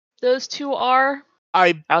those 2 are?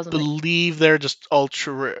 I believe they're just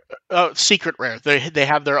ultra rare. Secret rare. They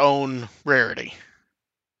have their own rarity.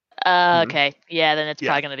 Okay. Yeah, then it's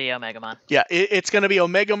probably going to be Omegamon. Yeah, it's going to be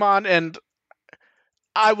Omegamon, and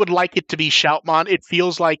I would like it to be Shoutmon. It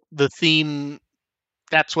feels like the theme...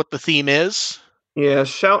 That's what the theme is. Yeah,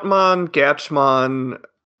 Shoutmon, Gatchmon.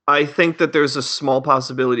 I think that there's a small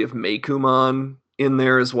possibility of Meicoomon in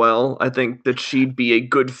there as well. I think that she'd be a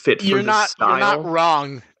good fit for this style. You're not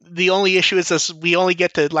wrong. The only issue is this: we only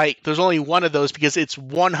get to there's only one of those because it's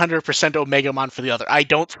 100% Omegamon for the other. I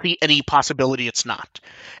don't see any possibility it's not.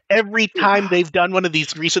 Every time they've done one of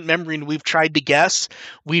these recent memory and we've tried to guess,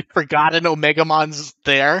 we've forgotten Omegamon's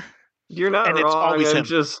there. You're not and wrong. It's always him.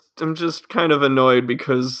 I'm just kind of annoyed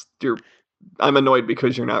because I'm annoyed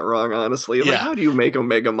because you're not wrong, honestly. Yeah. Like, how do you make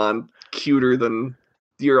Omegamon cuter than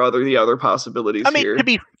the other possibilities here?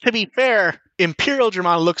 To be fair, Imperial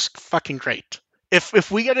Dramon looks fucking great.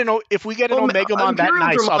 If we get an Omegamon that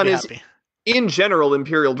nice, Dramon I'll be happy. In general,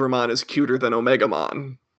 Imperial Dramon is cuter than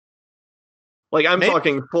Omegamon. Like, I'm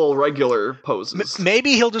talking full regular poses.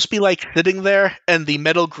 Maybe he'll just be like sitting there, and the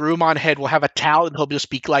metal Groomon head will have a towel, and he'll just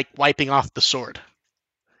be like wiping off the sword.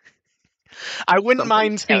 I wouldn't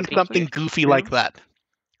mind seeing something goofy like that.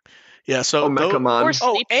 Yeah, so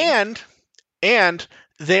Omegamon. And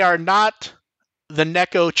they are not the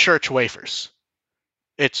Neko Church wafers.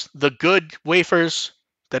 It's the good wafers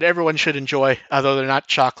that everyone should enjoy, although they're not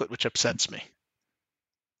chocolate, which upsets me.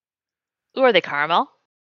 Or are they caramel?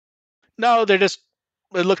 No, it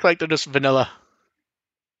looks like they're just vanilla.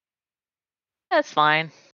 That's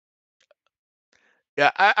fine.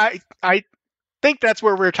 Yeah, I think that's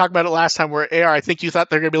where we were talking about it last time, where AR, I think you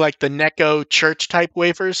thought they're going to be like the Neko Church type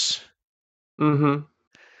wafers. Mm-hmm.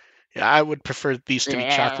 Yeah, I would prefer these to be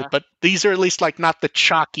chocolate, but these are at least like not the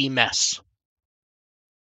chalky mess.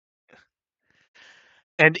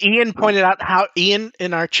 And Ian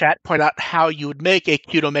in our chat pointed out how you would make a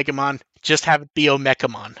cute Omegamon, just have it be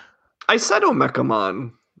Omegamon. I said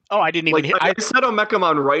Omegamon. Oh, I didn't even hear. I said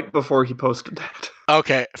Omegamon right before he posted that.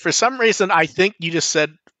 Okay, for some reason, I think you just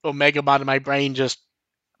said Omegamon, and my brain just...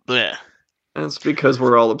 bleh. That's because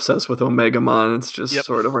we're all obsessed with Omegamon. It's just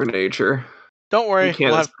sort of our nature. Don't worry. We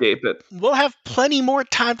can't escape it. We'll have plenty more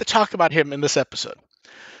time to talk about him in this episode.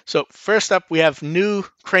 So, first up, we have new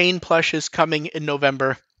Crane plushes coming in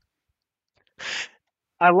November.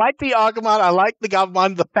 I like the Agumon, I like the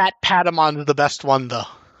Gabumon. The Fat Patamon is the best one, though.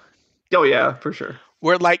 Oh, yeah, for sure.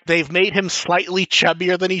 Where, they've made him slightly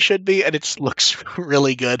chubbier than he should be, and it looks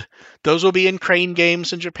really good. Those will be in Crane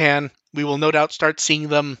games in Japan. We will no doubt start seeing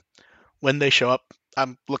them when they show up.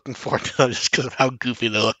 I'm looking forward to them just because of how goofy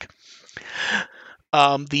they look.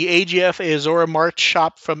 The AGF Azora March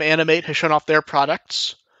shop from Animate has shown off their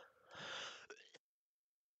products.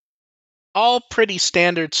 All pretty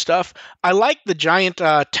standard stuff. I like the giant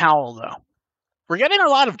towel, though. We're getting a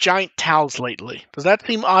lot of giant towels lately. Does that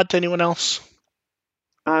seem odd to anyone else?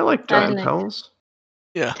 I like giant towels.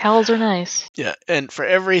 Yeah. Towels are nice. Yeah, and for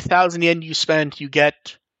every 1,000 yen you spend, you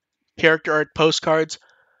get character art postcards.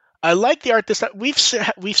 I like the art this time. We've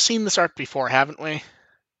seen this art before, haven't we?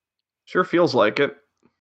 Sure feels like it.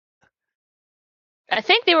 I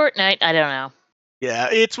think they were... I don't know. Yeah,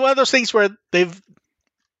 it's one of those things where they've...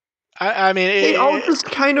 they all just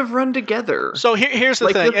kind of run together. So here's the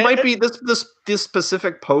thing. This might be this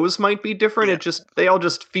specific pose might be different. Yeah. They all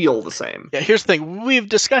just feel the same. Yeah, here's the thing. We've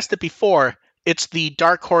discussed it before. It's the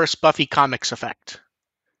Dark Horse Buffy Comics effect.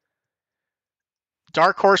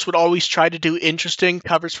 Dark Horse would always try to do interesting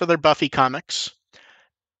covers for their Buffy comics.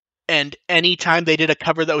 And anytime they did a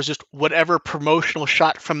cover that was just whatever promotional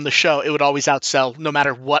shot from the show, it would always outsell no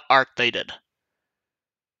matter what art they did.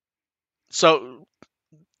 So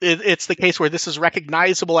it's the case where this is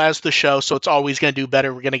recognizable as the show, so it's always going to do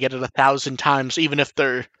better. We're going to get it 1,000 times, even if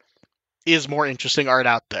there is more interesting art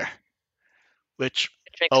out there. Which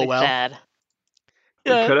oh well. Sad.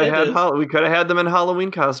 Yeah, we could have had them in Halloween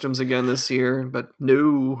costumes again this year, but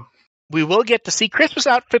no. We will get to see Christmas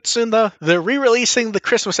outfits soon, though. They're re-releasing the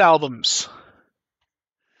Christmas albums.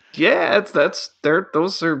 Yeah,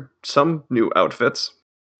 those are some new outfits.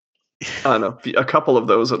 I don't know, a couple of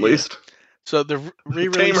those at least. So the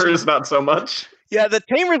re-releasing... Tamer is not so much. Yeah, the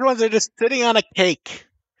Tamers ones are just sitting on a cake.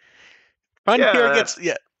 Frontier Yeah. gets I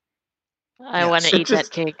Yes. want to It eat that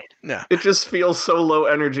just- cake. no. It just feels so low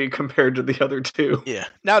energy compared to the other two. Yeah.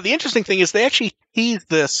 Now the interesting thing is they actually teased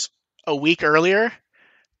this a week earlier,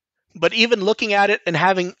 but even looking at it and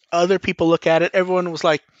having other people look at it, everyone was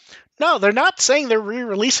like, "No, they're not saying they're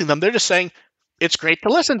re-releasing them. They're just saying it's great to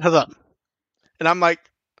listen to them." And I'm like,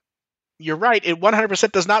 "You're right. It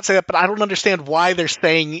 100% does not say that, but I don't understand why they're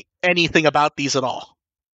saying anything about these at all."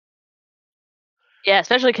 Yeah,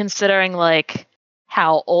 especially considering like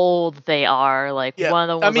how old they are. Like Yeah, one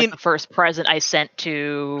of them I was like mean- the first present I sent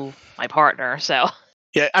to my partner. So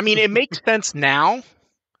Yeah, I mean, it makes sense now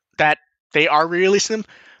that they are re-releasing them,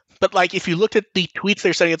 but like if you looked at the tweets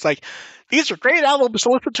they're saying, it's like, these are great albums to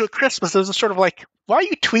listen to at Christmas. It's sort of like, why are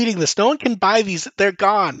you tweeting this? No one can buy these. They're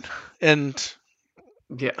gone. And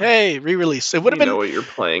Yeah. hey, re-release. It would You have know been, what you're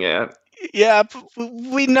playing at. yeah,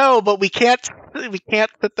 we know, but we can't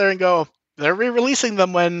sit there and go, they're re-releasing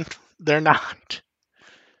them when they're not.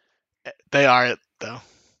 They are it though.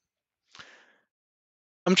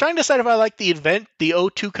 I'm trying to decide if I like the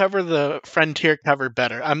O2 cover, the Frontier cover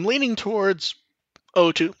better. I'm leaning towards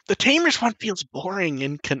O2. The Tamers one feels boring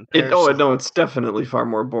in comparison. No, it's definitely far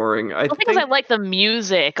more boring. I because I think. like the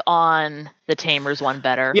music on the Tamers one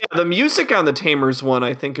better. Yeah, the music on the Tamers one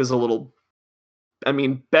I think is a little. I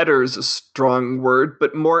mean, better is a strong word,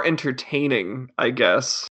 but more entertaining, I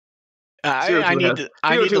guess. I need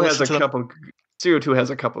to listen to them. CO2 has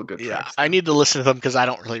a couple good Yeah, tracks. I need to listen to them because I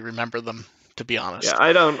don't really remember them, to be honest.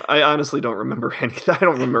 Yeah, I honestly don't remember anything. I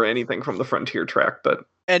don't remember anything from the Frontier track, but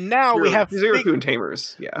And now we have CO2 and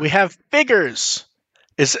Tamers. Yeah, we have Figures.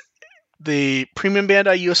 Is the Premium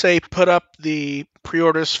Bandai USA put up the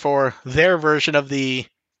pre-orders for their version of the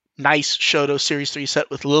nice Shoto Series 3 set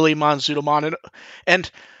with Lilymon, Zudomon,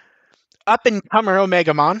 and up-and-comer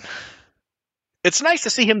Omegamon. It's nice to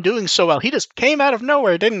see him doing so well. He just came out of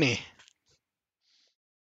nowhere, didn't he?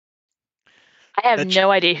 I have no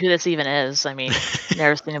idea who this even is. I mean,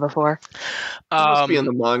 never seen it before. he must be in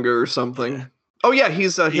the manga or something. Yeah. Oh yeah,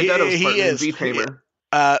 he's Hideto's partner in V-Tamer.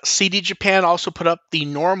 CD Japan also put up the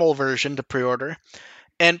normal version to pre-order,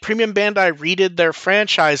 and Premium Bandai redid their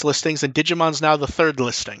franchise listings, and Digimon's now the third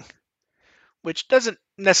listing, which doesn't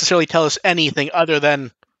necessarily tell us anything other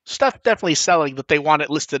than stuff definitely selling, that they want it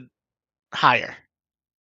listed higher.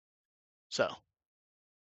 So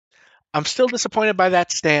I'm still disappointed by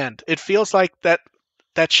that stand. It feels like that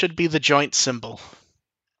should be the joint symbol.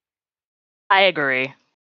 I agree.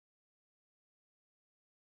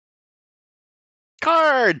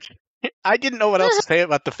 Cards! I didn't know what else to say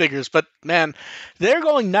about the figures, but man, they're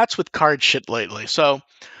going nuts with card shit lately. So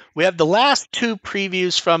we have the last two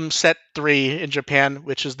previews from set 3 in Japan,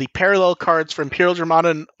 which is the parallel cards from Imperial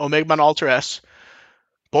Dramata and Omegamon Alter S.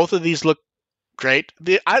 Both of these look great.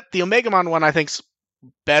 The Omegamon one I think's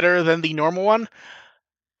better than the normal one.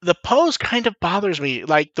 The pose kind of bothers me,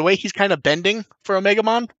 like the way he's kind of bending for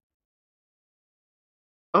Omegamon.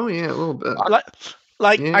 Oh yeah, a little bit. Yeah.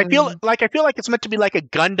 I feel like it's meant to be like a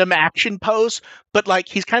Gundam action pose, but like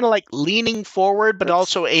he's kind of like leaning forward, but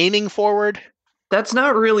also aiming forward. That's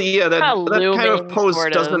not really that kind of pose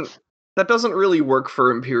doesn't really work for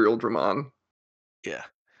Imperial Dramon. Yeah,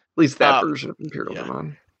 at least that version of Imperial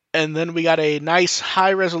Dramon. And then we got a nice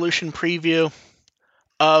high resolution preview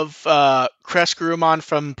of Crest-Gurumon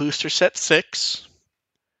from Booster Set 6,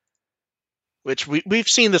 which we've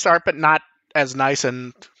seen this art, but not as nice,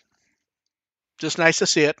 and just nice to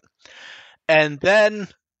see it. And then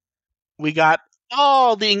we got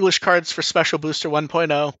all the English cards for Special Booster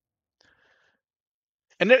 1.0.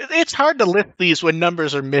 And it's hard to list these when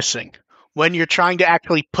numbers are missing, when you're trying to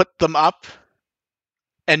actually put them up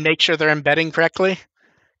and make sure they're embedding correctly,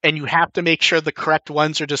 and you have to make sure the correct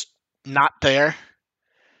ones are just not there.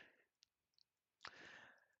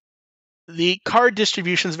 The card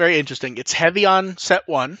distribution is very interesting. It's heavy on set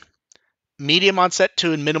 1, medium on set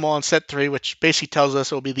 2, and minimal on set 3, which basically tells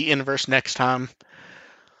us it'll be the inverse next time.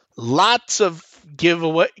 Lots of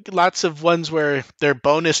ones where they're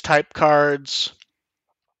bonus type cards.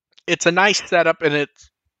 It's a nice setup, and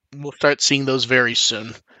we'll start seeing those very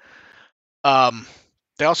soon.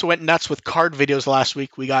 They also went nuts with card videos last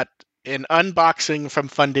week. We got an unboxing from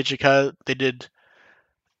Fun Digica. They did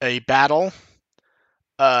a battle.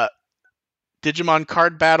 Digimon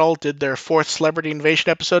Card Battle did their 4th Celebrity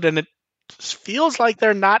Invasion episode, and it feels like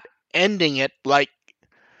they're not ending it. Like,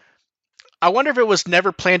 I wonder if it was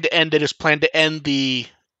never planned to end. It is planned to end the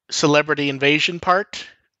Celebrity Invasion part.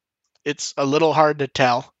 It's a little hard to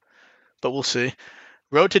tell, but we'll see.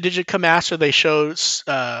 Road to Digica Master, they showed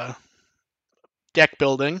deck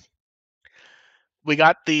building. We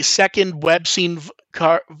got the second web scene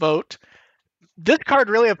vote. This card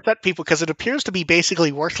really upset people because it appears to be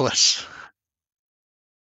basically worthless.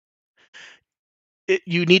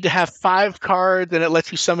 You need to have 5 cards, and it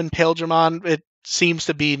lets you summon Paildramon. It seems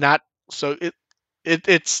to be not so.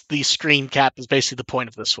 It's the screen cap is basically the point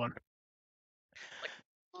of this one.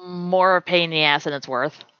 More a pain in the ass than it's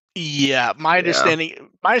worth. Yeah, my understanding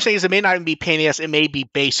is it may not even be pain in the ass. It may be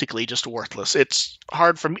basically just worthless. It's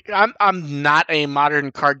hard for me. I'm not a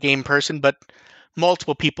modern card game person, but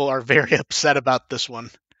multiple people are very upset about this one.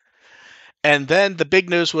 And then the big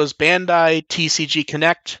news was Bandai TCG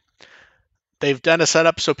Connect. They've done a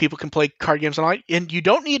setup so people can play card games online, and you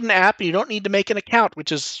don't need an app. And you don't need to make an account,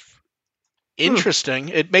 which is interesting.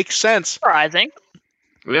 It makes sense. Surprising.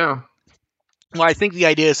 Yeah. Well, I think the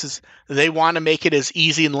idea is they want to make it as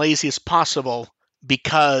easy and lazy as possible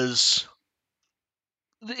because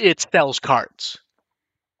it sells cards.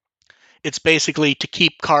 It's basically to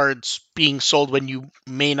keep cards being sold when you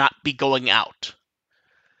may not be going out.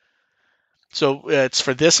 So it's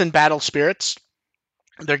for this and Battle Spirits.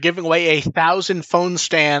 They're giving away 1,000 phone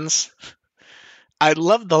stands. I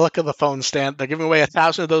love the look of the phone stand. They're giving away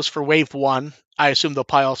 1,000 of those for Wave 1. I assume they'll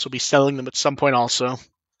probably also be selling them at some point also.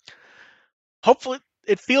 Hopefully,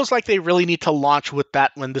 it feels like they really need to launch with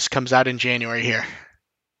that when this comes out in January here.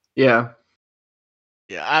 Yeah.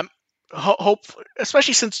 Yeah, hope,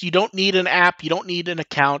 especially since you don't need an app, you don't need an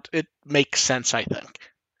account. It makes sense, I think.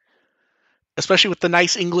 Especially with the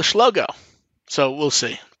nice English logo. So we'll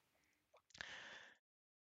see.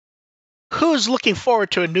 Who's looking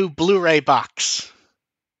forward to a new Blu-ray box?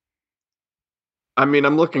 I mean,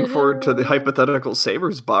 I'm looking forward to the Hypothetical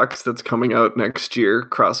Sabers box that's coming out next year.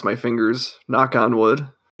 Cross my fingers. Knock on wood.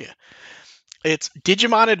 Yeah. It's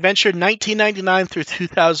Digimon Adventure 1999 through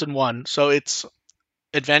 2001. So it's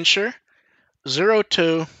Adventure,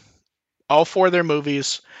 02, all 4 of their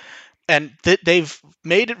movies. And they've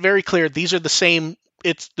made it very clear these are the same.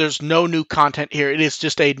 There's no new content here. It is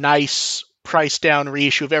just a nice price down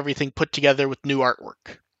reissue of everything put together with new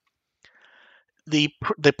artwork. The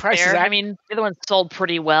price is I mean, the other one sold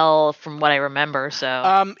pretty well from what I remember.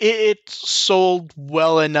 So it sold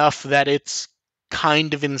well enough that it's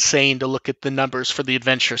kind of insane to look at the numbers for the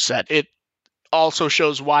adventure set. It also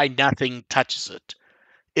shows why nothing touches it.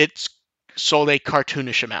 It's sold a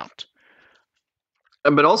cartoonish amount.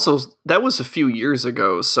 But also, that was a few years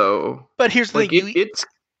ago, so. But here's the thing: it's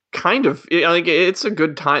kind of like it's a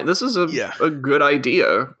good time. This is a good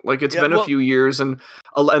idea. Like it's been a few years, and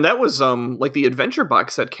that was like the adventure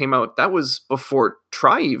box that came out. That was before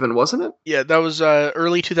Try even, wasn't it? Yeah, that was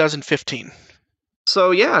early 2015.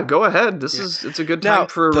 So yeah, go ahead. It's a good time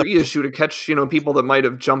for a reissue to catch people that might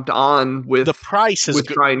have jumped on with the price is with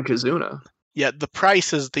Try and Kizuna. Yeah, the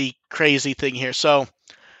price is the crazy thing here. So,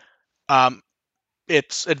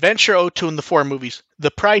 it's Adventure 02 in the 4 movies.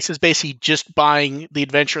 The price is basically just buying the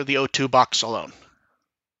Adventure of the 02 box alone.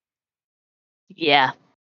 Yeah.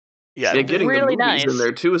 Yeah, getting really the movies nice in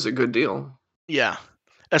there too is a good deal. Yeah.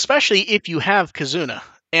 Especially if you have Kizuna.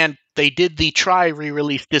 And they did the Try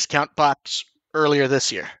re-release discount box earlier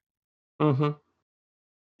this year. Mm-hmm.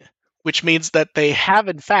 Which means that they have,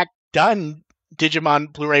 in fact, done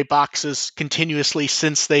Digimon Blu-ray boxes continuously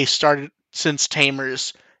since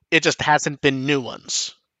Tamers. It just hasn't been new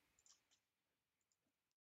ones.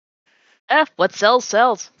 What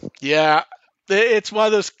sells. Yeah, it's one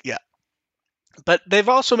of those. Yeah, but they've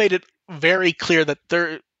also made it very clear that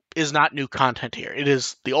there is not new content here. It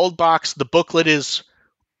is the old box. The booklet is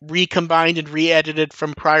recombined and re-edited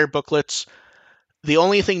from prior booklets. The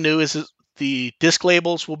only thing new is the disc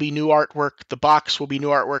labels will be new artwork. The box will be new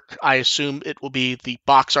artwork. I assume it will be the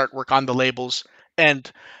box artwork on the labels.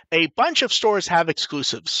 And a bunch of stores have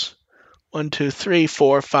exclusives. 1, 2, 3,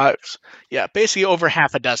 4, 5. Yeah, basically over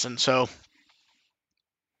half a dozen. So,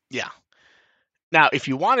 yeah. Now, if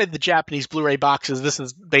you wanted the Japanese Blu-ray boxes, this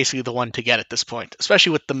is basically the one to get at this point,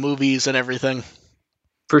 especially with the movies and everything.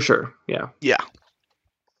 For sure, yeah. Yeah.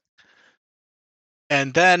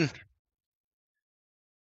 And then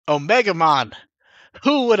Omegamon.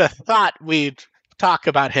 Who would have thought we'd talk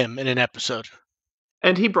about him in an episode?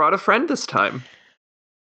 And he brought a friend this time.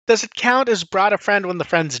 Does it count as brought a friend when the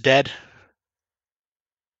friend's dead?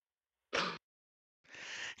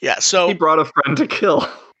 Yeah, so he brought a friend to kill.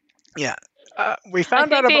 Yeah, we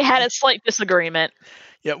found out. They had a slight disagreement.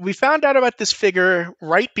 Yeah, we found out about this figure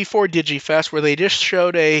right before DigiFest, where they just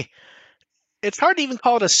showed it's hard to even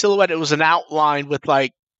call it a silhouette. It was an outline with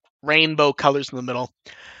like rainbow colors in the middle.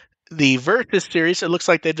 The Versus series, it looks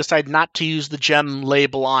like they decided not to use the gem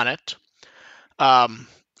label on it.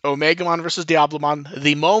 Omegamon versus Diablomon,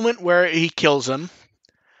 the moment where he kills him,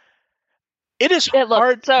 It is It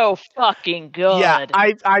hard. looks so fucking good. Yeah,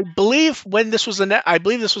 I believe when this was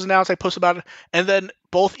announced, I posted about it, and then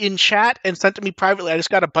both in chat and sent to me privately. I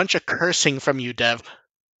just got a bunch of cursing from you, Dev.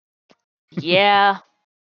 Yeah.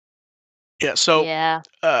 Yeah. So Yeah.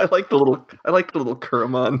 I like the little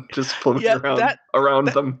Kuramon just floating around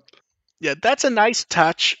them. Yeah, that's a nice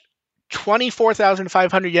touch.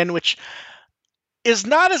 24,500 yen, which is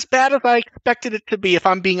not as bad as I expected it to be, if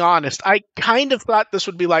I'm being honest. I kind of thought this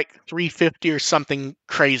would be like 350 or something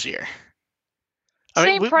crazier.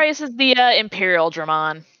 Same price as the Imperial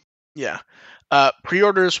Dramon. Yeah.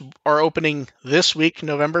 Pre-orders are opening this week,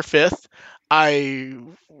 November 5th. I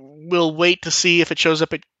will wait to see if it shows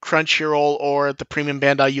up at Crunchyroll or the Premium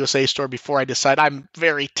Bandai USA store before I decide. I'm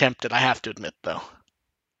very tempted, I have to admit, though.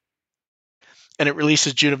 And it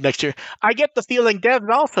releases June of next year. I get the feeling Dev's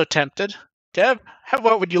also tempted. Dev,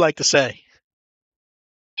 what would you like to say?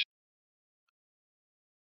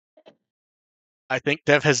 I think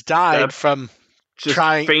Dev has died from just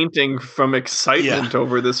fainting from excitement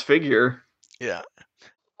over this figure. Yeah.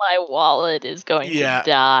 My wallet is going to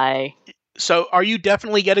die. So are you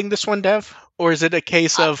definitely getting this one, Dev? Or is it a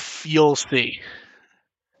case of you'll see?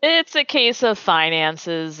 It's a case of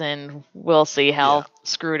finances, and we'll see how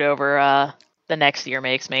screwed over the next year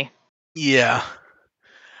makes me. Yeah.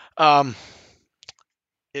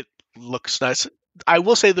 It looks nice. I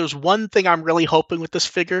will say there's one thing I'm really hoping with this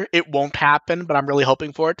figure. It won't happen, but I'm really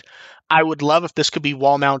hoping for it. I would love if this could be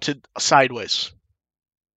wall-mounted sideways.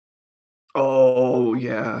 Oh,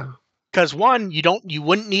 yeah. Because one, you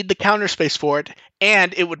wouldn't need the counter space for it,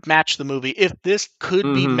 and it would match the movie. If this could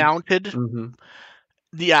be mounted,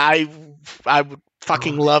 I would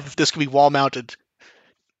fucking love if this could be wall-mounted.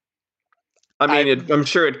 I mean, I'm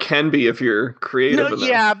sure it can be if you're creative enough.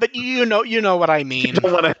 Yeah, but you know what I mean. You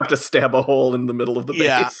don't want to have to stab a hole in the middle of the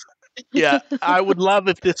base. Yeah, I would love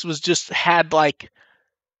if this was had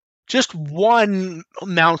just one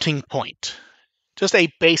mounting point, just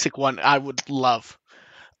a basic one. I would love.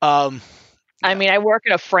 I mean, I work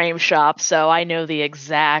in a frame shop, so I know the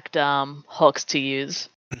exact hooks to use.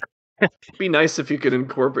 It'd be nice if you could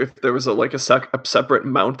incorporate, if there was a separate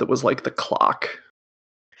mount that was like the clock.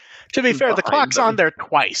 To be fair, the clock's on there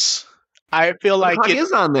twice. I feel like it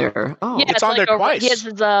is on there. Oh, yeah, it's on there twice. His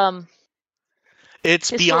it's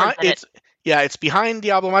beyond. It's behind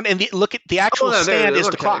Diablo 1, and look at the actual stand is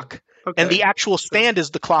the clock, and the actual stand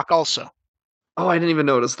is the clock also. Oh, I didn't even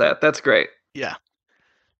notice that. That's great. Yeah.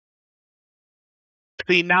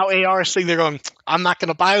 See, now AR is sitting there going, "I'm not going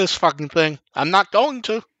to buy this fucking thing. I'm not going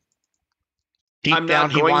to." Deep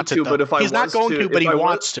down, he wants it. But if he's not going to, but he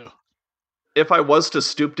wants to. If I was to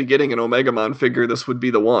stoop to getting an Omegamon figure, this would be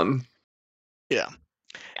the one. Yeah.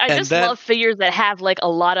 I just love figures that have a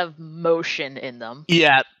lot of motion in them.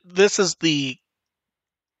 Yeah, this is it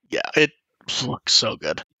looks so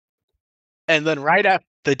good. And then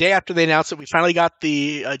the day after they announced it, we finally got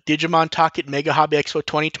the Digimon Talk at Mega Hobby Expo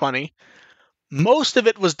 2020. Most of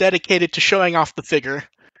it was dedicated to showing off the figure.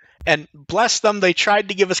 And bless them, they tried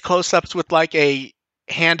to give us close-ups with a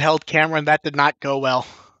handheld camera, and that did not go well.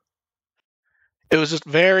 It was just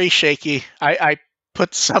very shaky. I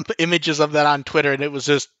put some images of that on Twitter, and it was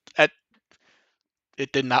just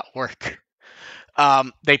it did not work.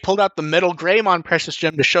 They pulled out the Metal Greymon Precious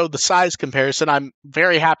Gem to show the size comparison. I'm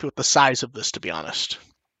very happy with the size of this, to be honest.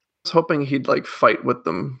 I was hoping he'd fight with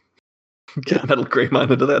them, get Metal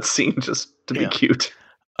Greymon into that scene just to be cute.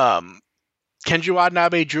 Kenji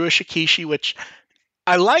Watanabe drew a Shikishi, which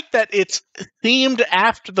I like that it's themed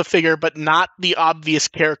after the figure, but not the obvious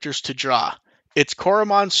characters to draw. It's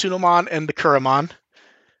Koromon, Sunomon, and the Kuramon.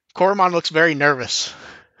 Koromon looks very nervous.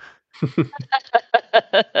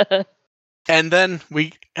 And then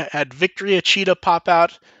we had Victory Cheetah pop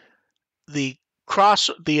out. The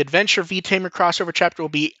Adventure V-Tamer crossover chapter will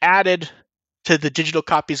be added to the digital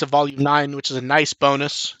copies of Volume 9, which is a nice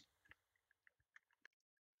bonus.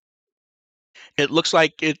 It looks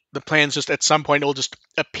like the plan's just at some point it will just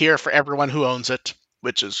appear for everyone who owns it,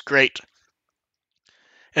 which is great.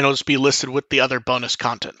 And it'll just be listed with the other bonus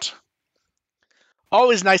content.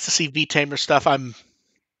 Always nice to see V-Tamer stuff. I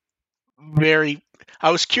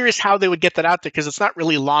was curious how they would get that out there because it's not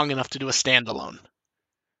really long enough to do a standalone.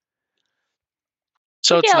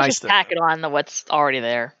 So it's nice to pack it on to what's already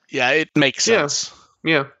there. Yeah, it makes sense.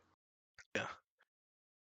 Yeah.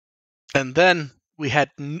 And then we had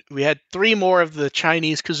 3 more of the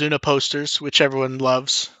Chinese Kazuna posters, which everyone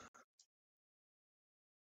loves.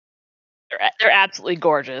 They're absolutely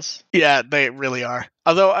gorgeous. Yeah, they really are.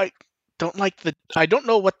 Although I don't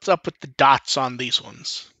know what's up with the dots on these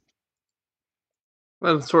ones.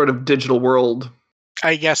 Well, sort of digital world.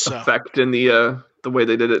 I guess so. Effect in the way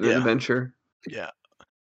they did it in Adventure. Yeah.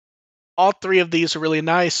 All three of these are really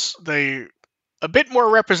nice. They're a bit more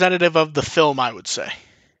representative of the film, I would say,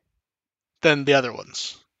 than the other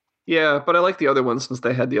ones. Yeah, but I like the other ones since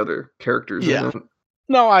they had the other characters in it.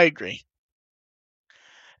 No, I agree.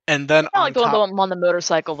 And then I on like the top, one on the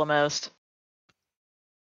motorcycle the most.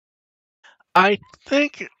 I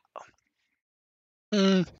think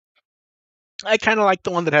I kind of like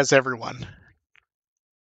the one that has everyone.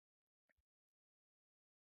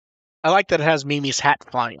 I like that it has Mimi's hat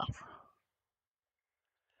flying off.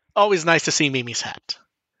 Always nice to see Mimi's hat.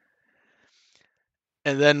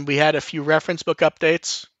 And then we had a few reference book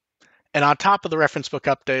updates. And on top of the reference book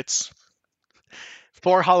updates,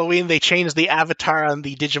 for Halloween, they changed the avatar on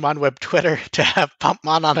the Digimon Web Twitter to have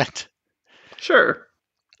Pumpmon on it. Sure.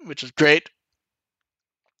 Which is great.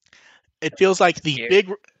 It feels like the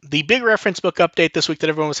big reference book update this week that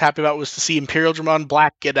everyone was happy about was to see Imperial Dramon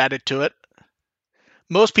Black get added to it.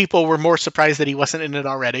 Most people were more surprised that he wasn't in it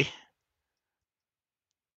already.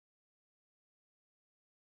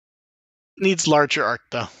 Needs larger art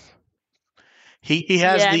though. He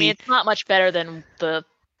has I mean, it's not much better than the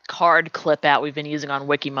card clip out we've been using on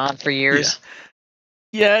Wikimon for years.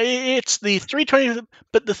 Yeah, it's the 320,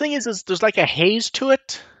 but the thing is there's like a haze to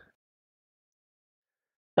it.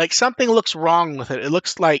 Like something looks wrong with it. It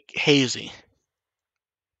looks like hazy.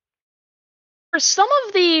 For some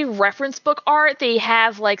of the reference book art, they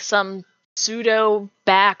have like some pseudo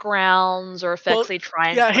backgrounds or effects they try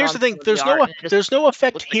and yeah, here's the thing. There's no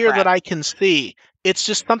effect here that I can see. It's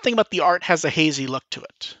just something about the art has a hazy look to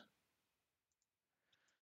it.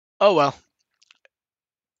 Oh well.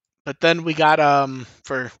 But then we got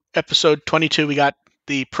for episode 22 we got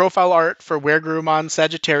the profile art for Weregurumon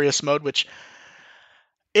Sagittarius mode, which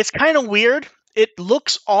it's kind of weird. It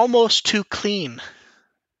looks almost too clean.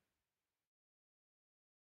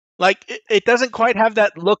 Like, it doesn't quite have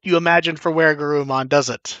that look you imagine for Weregurumon,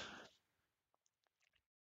 does it?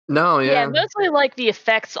 No, yeah. Yeah, mostly like the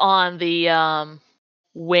effects on the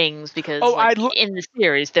wings, because in the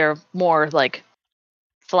series they're more like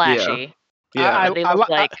flashy. Yeah. They look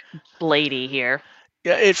like bladey here.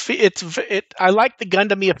 Yeah, I like the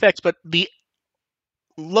Gundam effects, but the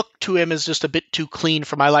look to him is just a bit too clean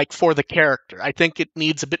for my like for the character. I think it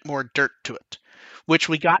needs a bit more dirt to it, which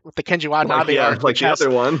we got with the Kenji Watanabe art, like the other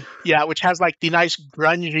one. Yeah, which has like the nice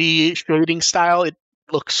grungy shading style. It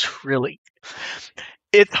looks really.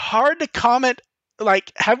 It's hard to comment.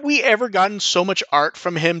 Like, have we ever gotten so much art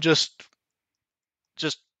from him just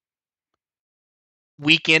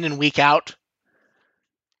week in and week out?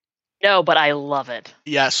 No, but I love it.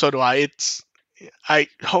 Yeah, so do I. I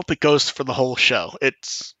hope it goes for the whole show. At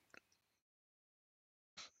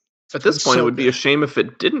this point, it would be a shame if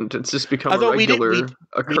it didn't. It's just become a regular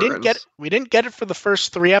occurrence. We didn't get it for the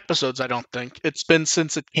first 3 episodes, I don't think. It's been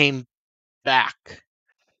since it came back.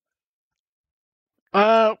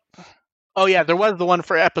 Oh yeah, there was the one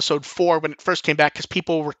for episode 4 when it first came back because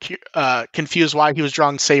people were confused why he was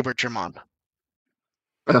drawing Saber Germon.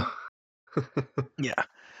 Yeah.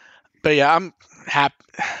 But yeah, I'm happy.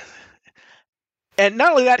 And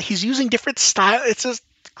not only that, he's using different style. It's just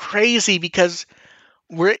crazy because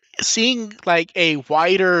we're seeing like a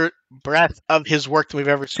wider breadth of his work than we've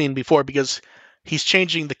ever seen before, because he's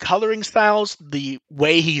changing the coloring styles, the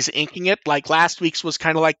way he's inking it. Like last week's was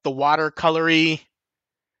kind of like the watercolory.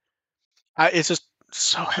 It's just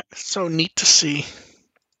so neat to see.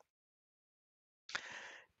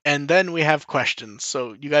 And then we have questions.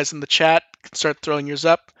 So you guys in the chat can start throwing yours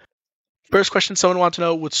up. First question, someone wants to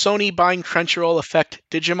know, would Sony buying Crunchyroll affect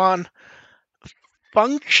Digimon?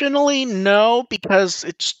 Functionally, no, because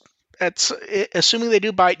assuming they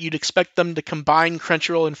do buy it, you'd expect them to combine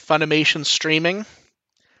Crunchyroll and Funimation streaming.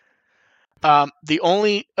 The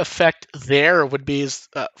only effect there would be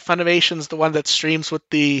Funimation's the one that streams with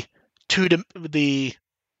the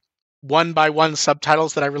 1x1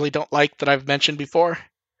 subtitles that I really don't like, that I've mentioned before.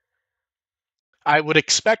 I would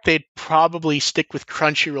expect they'd probably stick with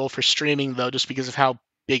Crunchyroll for streaming, though, just because of how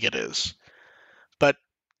big it is. But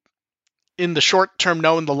in the short term,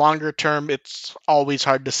 no. In the longer term, it's always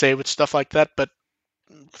hard to say with stuff like that. But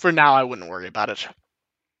for now, I wouldn't worry about it.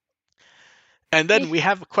 And then we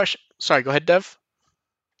have a question. Sorry, go ahead, Dev.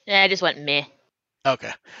 Yeah, I just went meh.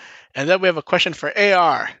 Okay. And then we have a question for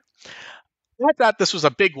AR. I thought this was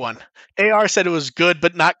a big one. AR said it was good,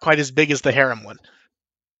 but not quite as big as the harem one.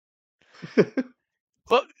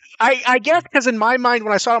 Well, I guess because in my mind,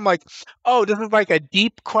 when I saw it, I'm like, oh, this is like a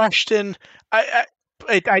deep question. I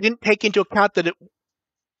didn't take into account that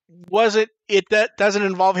that doesn't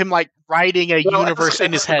involve him like writing a universe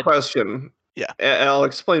in his head. Question. Yeah. I'll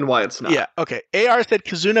explain why it's not. Yeah, okay. AR said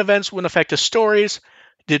Kizuna events wouldn't affect his stories.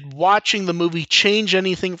 did watching the movie change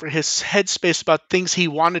anything for his headspace about things he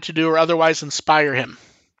wanted to do or otherwise inspire him?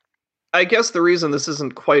 I guess the reason this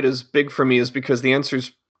isn't quite as big for me is because the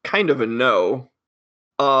answer's kind of a no.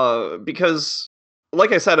 Because,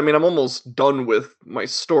 like I said, I mean, I'm almost done with my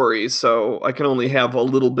story, so I can only have a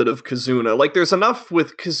little bit of Kizuna. Like, there's enough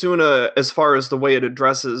with Kizuna as far as the way it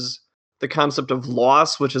addresses the concept of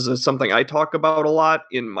loss, which is something I talk about a lot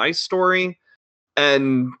in my story.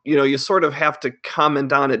 And, you know, you sort of have to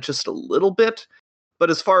comment on it just a little bit. But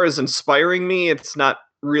as far as inspiring me, it's not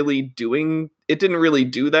really it didn't really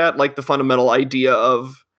do that. Like the fundamental idea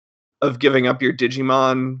of giving up your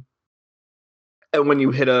Digimon and when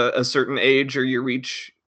you hit a certain age or you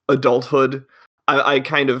reach adulthood, I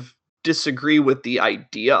kind of disagree with the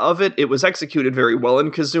idea of it. It was executed very well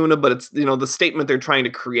in Kizuna, but it's, you know, the statement they're trying to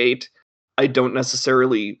create, I don't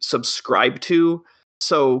necessarily subscribe to.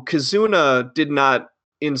 So Kizuna did not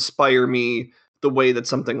inspire me the way that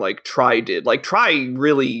something like Try did. Like Try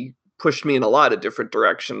really pushed me in a lot of different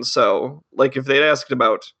directions. So like if they'd asked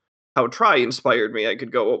about how Try inspired me, I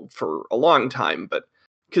could go for a long time, but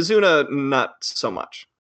Kizuna, not so much.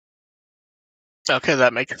 Okay,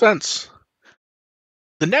 that makes sense.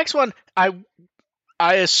 The next one, I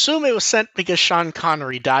assume it was sent because Sean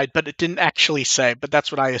Connery died, but it didn't actually say, but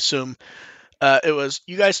that's what I assume. It was,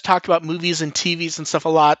 you guys talked about movies and TVs and stuff a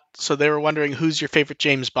lot, so they were wondering who's your favorite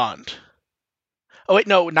James Bond. Oh wait,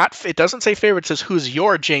 no, it doesn't say favorite, it says who's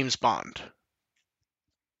your James Bond.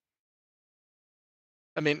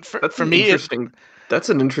 I mean, for me, that's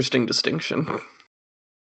an interesting distinction.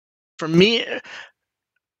 For me,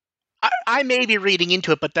 I may be reading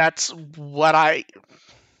into it, but that's what I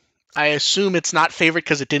assume it's not favorite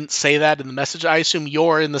because it didn't say that in the message. I assume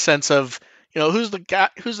you're in the sense of, you know, who's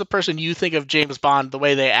the person you think of James Bond, the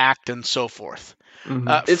way they act and so forth.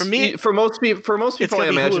 Mm-hmm. For me, for most people, I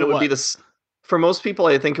imagine it would be this. For most people,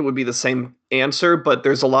 I think it would be the same answer, but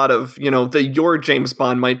there's a lot of, you know, your James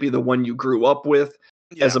Bond might be the one you grew up with,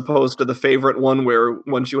 as opposed to the favorite one where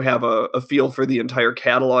once you have a feel for the entire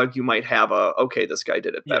catalog, you might have okay, this guy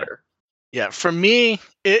did it better. Yeah, for me,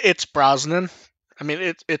 it's Brosnan. I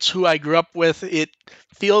mean, it's who I grew up with. It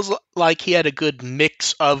feels like he had a good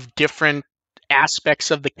mix of different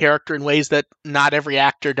aspects of the character in ways that not every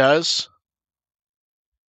actor does.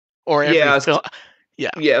 Or every film.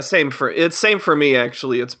 Yeah, same for me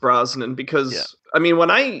actually. It's Brosnan because I mean,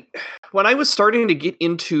 when I was starting to get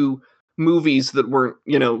into movies that weren't,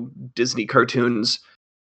 you know, Disney cartoons,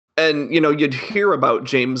 and, you know, you'd hear about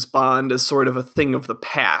James Bond as sort of a thing of the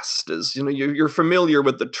past, as, you know, you're familiar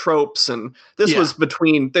with the tropes, and this was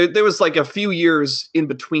between, there was like a few years in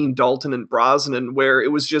between Dalton and Brosnan where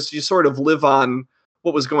it was just, you sort of live on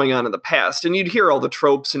what was going on in the past, and you'd hear all the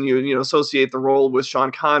tropes, and you know, associate the role with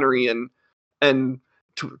Sean Connery and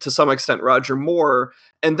to some extent Roger Moore,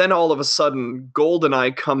 and then all of a sudden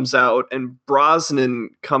GoldenEye comes out and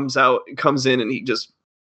Brosnan comes in, and he just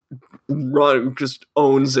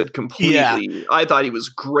owns it completely. Yeah. I thought he was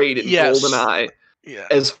great in GoldenEye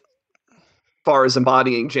as far as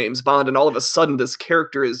embodying James Bond, and all of a sudden this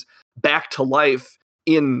character is back to life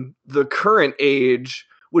in the current age,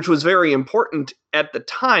 which was very important at the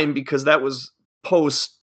time because that was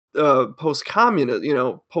post communist, you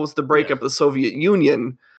know, post the breakup of the Soviet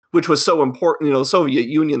Union, which was so important. You know, the Soviet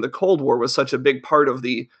Union, the Cold War was such a big part of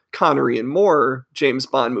the Connery and Moore James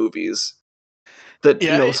Bond movies that, you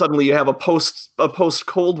know, suddenly you have a post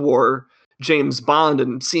Cold War James Bond,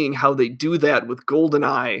 and seeing how they do that with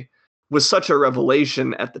GoldenEye was such a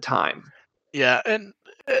revelation at the time. Yeah, and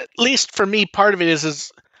at least for me, part of it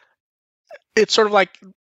is it's sort of like,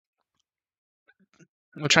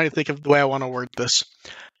 I'm trying to think of the way I want to word this.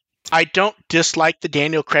 I don't dislike the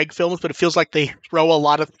Daniel Craig films, but it feels like they throw a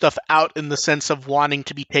lot of stuff out in the sense of wanting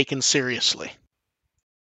to be taken seriously.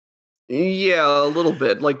 Yeah, a little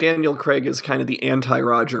bit. Like Daniel Craig is kind of the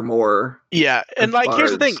anti-Roger Moore. Yeah, and like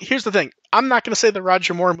here's the thing. I'm not going to say the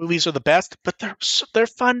Roger Moore movies are the best, but they're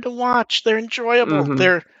fun to watch. They're enjoyable.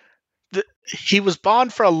 Mm-hmm. He was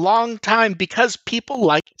Bond for a long time because people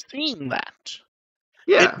liked seeing that.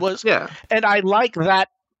 Yeah, it was. Yeah, and I like that.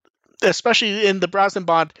 Especially in the Brosnan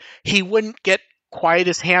Bond, he wouldn't get quite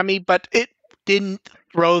as hammy, but it didn't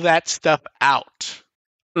throw that stuff out.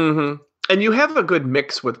 Mm-hmm. And you have a good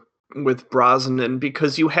mix with Brosnan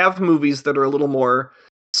because you have movies that are a little more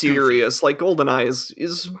serious. Like GoldenEye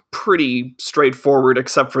is pretty straightforward,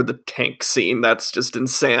 except for the tank scene. That's just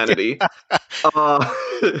insanity.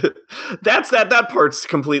 That part's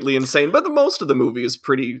completely insane. But most of the movie is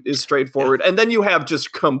straightforward. And then you have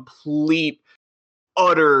just complete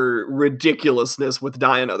utter ridiculousness with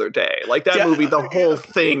Die Another Day. Like that movie, the whole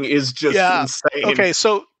thing is just insane. Okay,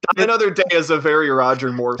 so Die Another Day is a very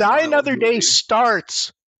Roger Moore. Die Another Day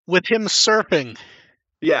starts with him surfing.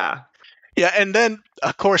 Yeah. Yeah, and then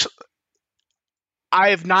of course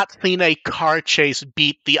I have not seen a car chase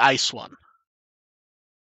beat the ice one.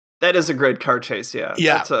 That is a great car chase, yeah.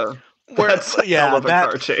 Yeah. That's a hell of a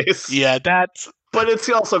car chase. Yeah, that's... But it's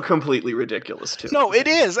also completely ridiculous, too. No, it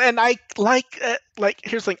is, and I like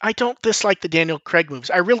here's the thing, I don't dislike the Daniel Craig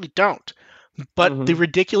movies. I really don't. But the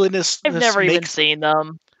ridiculousness... I've never even seen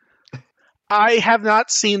them. I have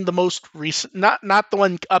not seen the most recent... Not the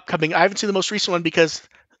one upcoming. I haven't seen the most recent one because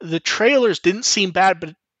the trailers didn't seem bad,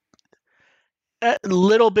 but a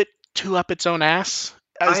little bit too up its own ass,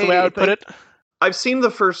 is the way I would put it. I've seen the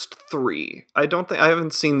first 3. I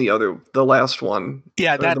haven't seen the last one.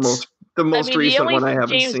 Yeah, that's the most recent one I haven't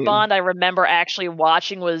seen. James Bond I remember actually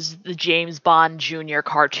watching was the James Bond Jr.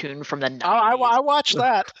 cartoon from the 90s. Oh, I watched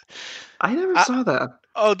that. I never saw that.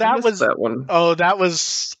 Oh, that was that one. Oh, that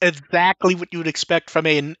was exactly what you would expect from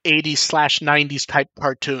an 80s/90s type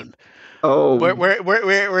cartoon. Oh,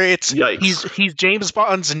 where it's yikes. He's James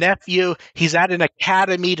Bond's nephew. He's at an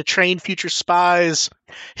academy to train future spies.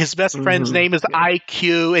 His best friend's name is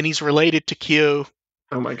IQ, and he's related to Q.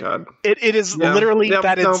 Oh my god! It is literally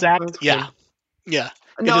that exact. Yeah.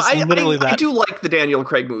 No, I do like the Daniel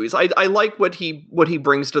Craig movies. I like what he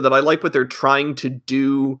brings to that. I like what they're trying to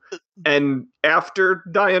do. And after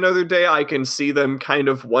Die Another Day, I can see them kind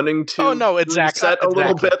of wanting to reset a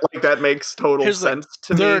little bit. Like that makes total sense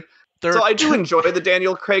to me. So I do enjoy the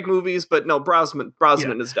Daniel Craig movies, but no, Brosnan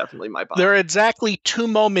is definitely my Bond. There are exactly 2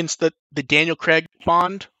 moments that the Daniel Craig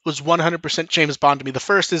Bond was 100% James Bond to me. The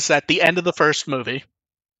first is at the end of the first movie.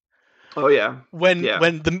 Oh yeah. When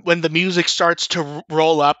the music starts to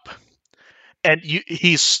roll up, and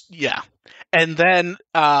and then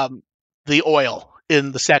the oil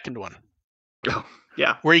in the second one. Oh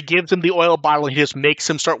yeah. Where he gives him the oil bottle and he just makes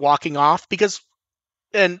him start walking off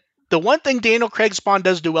and the one thing Daniel Craig's Bond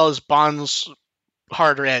does do well is Bond's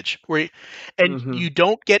harder edge, you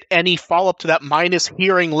don't get any follow-up to that, minus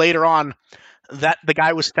hearing later on that the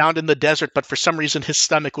guy was found in the desert, but for some reason his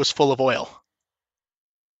stomach was full of oil.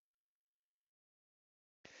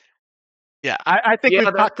 Yeah, I think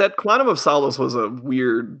that Quantum of Solace was a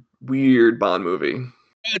weird Bond movie.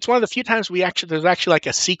 It's one of the few times there's actually like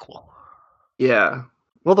a sequel. Yeah,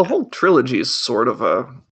 well, the whole trilogy is sort of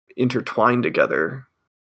intertwined together.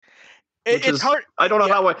 It's hard. I don't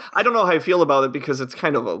know I don't know how I feel about it because it's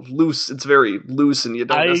kind of it's very loose, and you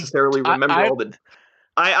don't necessarily remember all the.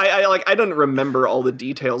 I didn't remember all the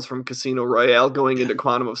details from Casino Royale going into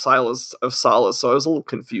Quantum of Solace, so I was a little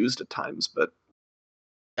confused at times. But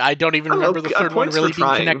I don't even remember the third one really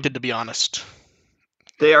being connected, to be honest.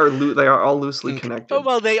 They are all loosely connected. Oh,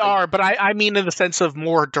 well, they are, but I mean in the sense of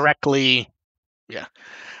more directly. Yeah.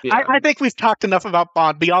 I think we've talked enough about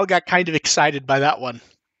Bond. We all got kind of excited by that one.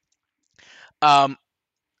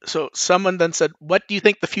 So someone then said, what do you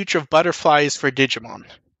think the future of Butterfly is for Digimon?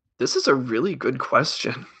 This is a really good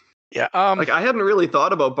question. Yeah. I hadn't really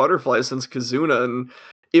thought about Butterfly since Kazuna, and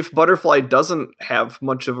if Butterfly doesn't have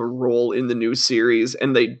much of a role in the new series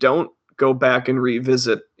and they don't go back and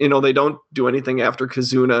revisit, they don't do anything after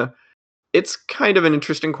Kazuna, it's kind of an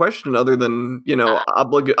interesting question other than,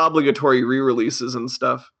 obligatory re-releases and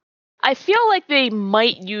stuff. I feel like they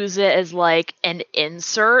might use it as like an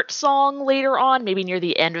insert song later on, maybe near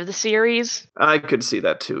the end of the series. I could see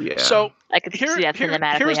that too, yeah. So I could see that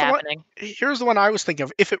cinematically happening. Here's the one I was thinking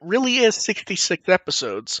of. If it really is 66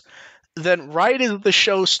 episodes, then right as the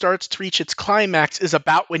show starts to reach its climax is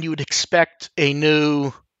about when you would expect a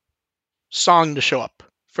new song to show up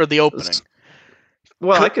for the opening.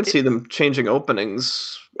 Well, I could see them changing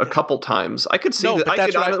openings a couple times. I could see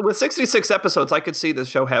with 66 episodes, I could see the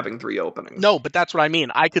show having 3 openings. No, but that's what I mean.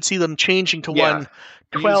 I could see them changing to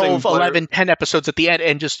 12, 11, 10 episodes at the end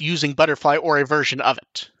and just using Butterfly or a version of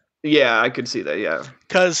it. Yeah, I could see that, yeah.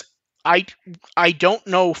 Because I don't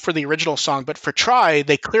know for the original song, but for Try,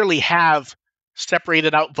 they clearly have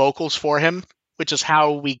separated out vocals for him, which is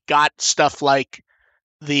how we got stuff like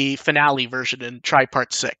the finale version in Try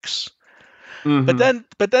Part 6. Mm-hmm.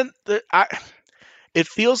 But then it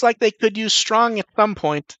feels like they could use Strong at some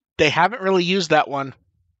point. They haven't really used that one.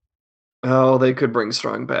 Oh, they could bring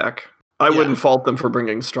Strong back. I wouldn't fault them for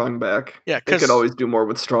bringing Strong back. Yeah, they could always do more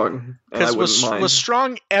with Strong. Because was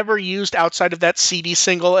Strong ever used outside of that CD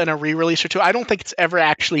single and a re-release or two? I don't think it's ever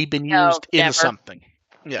actually been used in something.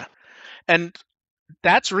 Yeah, and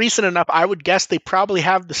that's recent enough. I would guess they probably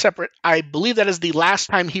have the separate. I believe that is the last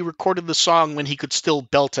time he recorded the song when he could still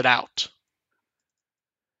belt it out.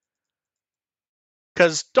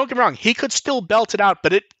 Because don't get me wrong, he could still belt it out,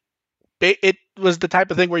 but it was the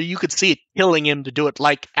type of thing where you could see it killing him to do it,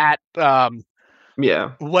 like at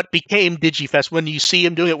Yeah. what became Digifest, when you see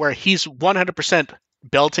him doing it, where he's 100%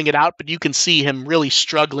 belting it out, but you can see him really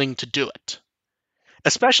struggling to do it.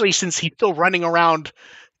 Especially since he's still running around,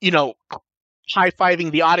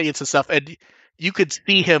 high-fiving the audience and stuff, and you could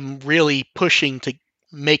see him really pushing to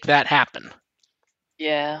make that happen.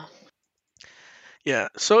 Yeah. Yeah,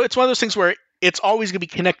 so it's one of those things where it's always going to be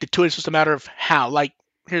connected to it. It's just a matter of how. Like,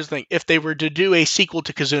 here's the thing. If they were to do a sequel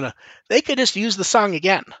to Kizuna, they could just use the song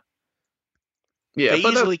again. Yeah, They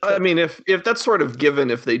but easily I could. mean, if that's sort of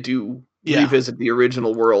given, if they do Yeah. revisit the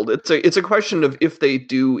original world, it's a question of if they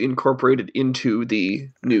do incorporate it into the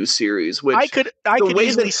new series. Which I could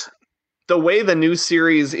easily... the way the new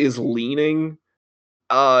series is leaning,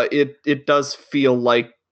 it does feel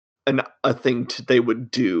like a thing they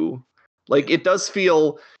would do. Like, it does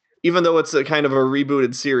feel, even though it's a kind of a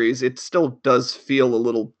rebooted series, it still does feel a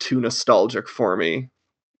little too nostalgic for me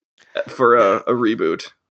for a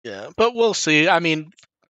reboot. Yeah, but we'll see. I mean,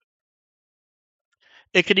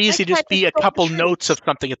 it could easily just be a couple notes of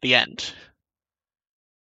something at the end.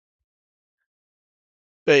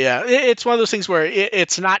 But yeah, it's one of those things where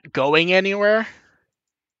it's not going anywhere,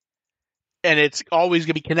 and it's always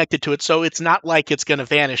going to be connected to it, so it's not like it's going to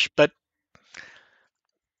vanish, but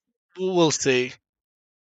we'll see.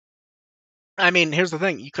 I mean, here's the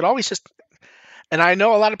thing. You could always just... And I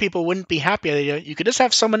know a lot of people wouldn't be happy at it. You could just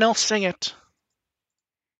have someone else sing it.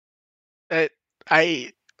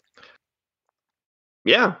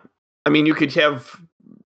 Yeah, I mean, you could have.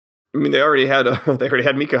 I mean, they already had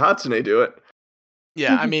Mika Hatsune do it.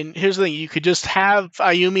 Yeah, I mean, here's the thing. You could just have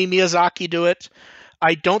Ayumi Miyazaki do it.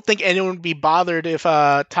 I don't think anyone would be bothered if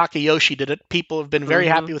Takayoshi did it. People have been very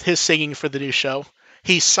happy with his singing for the new show.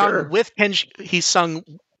 He's sung with he's sung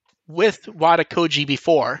with Wada Koji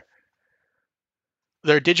before.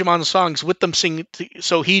 Their Digimon songs with them singing,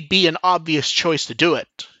 so he'd be an obvious choice to do it.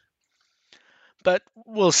 But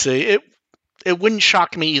we'll see. It wouldn't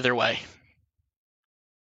shock me either way.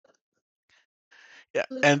 Yeah,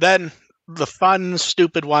 and then the fun,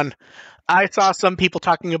 stupid one. I saw some people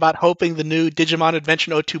talking about hoping the new Digimon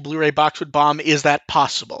Adventure 02 Blu-ray box would bomb. Is that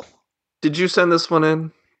possible? Did you send this one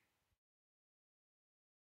in?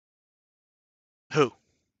 Who?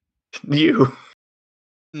 You.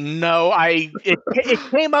 No, it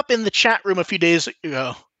came up in the chat room a few days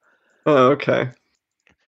ago. Oh, okay.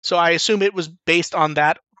 So I assume it was based on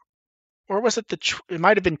that, or was it it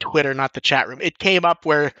might have been Twitter, not the chat room. It came up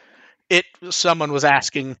where someone was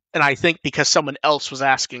asking, and I think because someone else was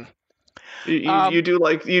asking. You do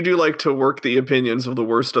like to work the opinions of the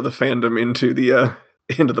worst of the fandom into the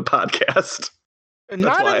podcast.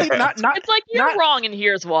 It's like you're wrong, and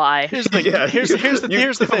here's why. Here's the thing. Yeah, here's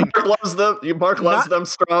the thing. Mark loves them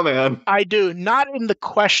straw man. I do. Not in the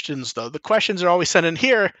questions though. The questions are always sent in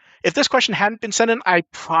here. If this question hadn't been sent in, I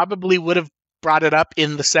probably would have brought it up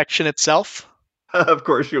in the section itself. Of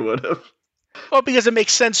course you would have. Well, because it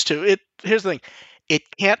makes sense to. Here's the thing. It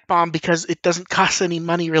can't bomb because it doesn't cost any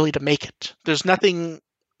money really to make it. There's nothing.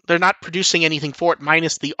 They're not producing anything for it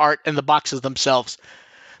minus the art and the boxes themselves.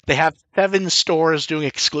 They have 7 stores doing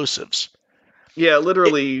exclusives. Yeah,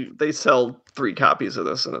 literally, they sell 3 copies of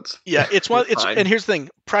this, and it's one. And here's the thing: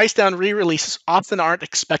 price down re-releases often aren't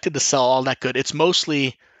expected to sell all that good. It's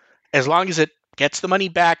mostly, as long as it gets the money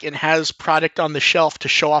back and has product on the shelf to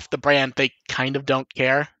show off the brand, they kind of don't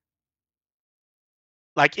care.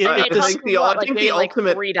 Like I think the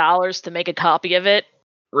ultimate $3 to make a copy of it.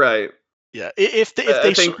 Right. Yeah.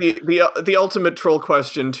 I think the ultimate troll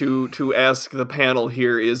question to ask the panel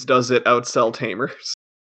here is: does it outsell Tamers?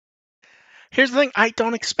 Here's the thing: I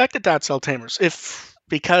don't expect it to outsell Tamers,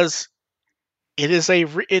 because it is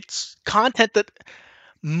it's content that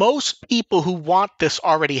most people who want this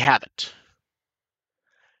already have it.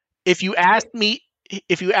 If you ask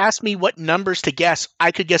me what numbers to guess,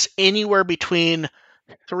 I could guess anywhere between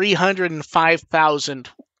 300 and 5,000.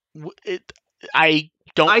 I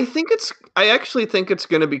actually think it's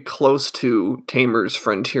going to be close to Tamers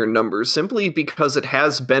Frontier numbers, simply because it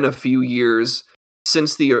has been a few years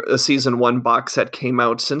since the season 1 box set came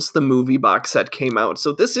out, since the movie box set came out.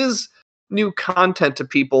 So this is new content to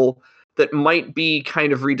people that might be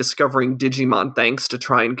kind of rediscovering Digimon thanks to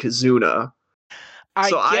trying Kizuna.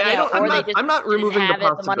 I'm not removing the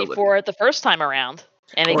possibility. The money for it the first time around,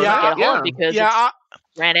 and it didn't get hard because it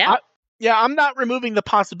ran out. I'm not removing the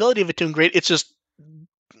possibility of it doing great. It's just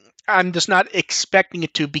I'm just not expecting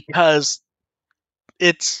it to, because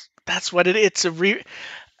that's what it is.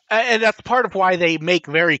 And that's part of why they make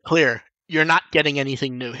very clear you're not getting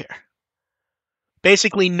anything new here.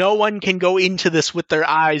 Basically, no one can go into this with their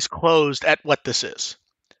eyes closed at what this is.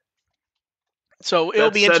 So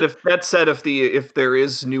it'll be interesting. That said, if there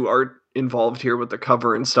is new art involved here with the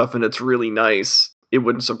cover and stuff, and it's really nice, it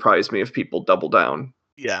wouldn't surprise me if people double down.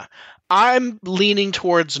 Yeah, I'm leaning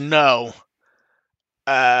towards no.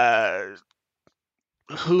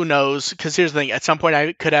 Who knows? Because here's the thing: at some point,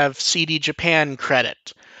 I could have CD Japan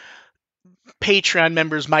credit. Patreon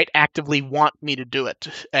members might actively want me to do it,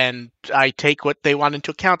 and I take what they want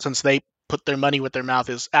into account since they put their money where their mouth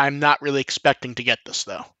is. I'm not really expecting to get this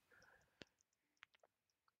though.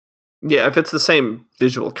 Yeah, if it's the same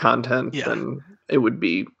visual content, Yeah. then it would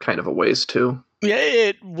be kind of a waste too. Yeah,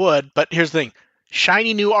 it would, but here's the thing.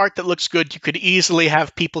 Shiny new art that looks good, you could easily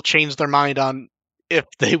have people change their mind on if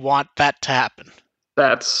they want that to happen.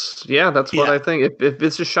 That's what I think. If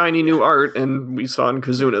it's just shiny new art, and we saw in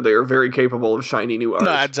Kazuna, they are very capable of shiny new art.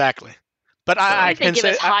 No, exactly. But So- I I can think if say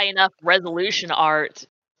it's high enough resolution art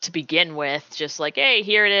to begin with, just like, hey,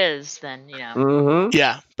 here it is, then, you know, Mhm.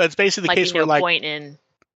 yeah, but it's basically the might case be where no like point in.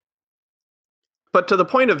 But to the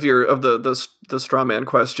point of the straw man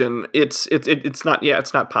question, it's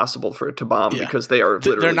not possible for it to bomb Yeah. because they are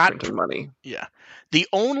They're literally not printing money. yeah. The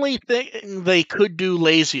only thing they could do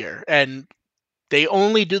lazier, and they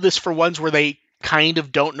only do this for ones where they kind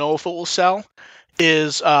of don't know if it will sell,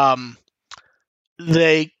 is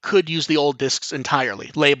they could use the old discs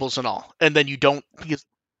entirely, labels and all, and then you don't. Because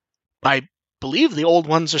I believe the old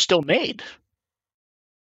ones are still made.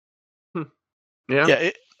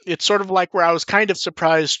 Yeah. It's sort of like where I was kind of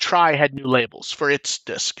surprised Try had new labels for its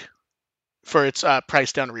disc, for its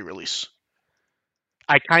price down re-release.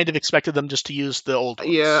 I kind of expected them just to use the old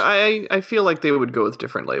ones. Yeah, I feel like they would go with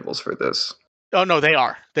different labels for this. Oh no, they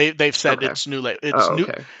are. They've said Okay. it's new. It's Oh, new.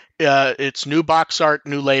 okay. It's new box art,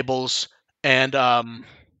 new labels, and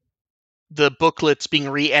the booklets being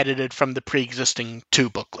re-edited from the pre-existing 2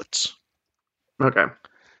 booklets. Okay.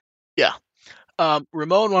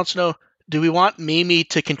 Ramon wants to know: do we want Mimi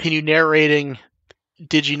to continue narrating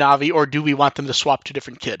Diginavi, or do we want them to swap to a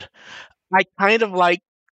different kid? I kind of like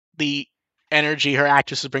the energy her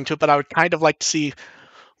actresses bring to it, but I would kind of like to see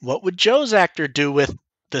what would Joe's actor do with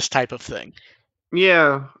this type of thing.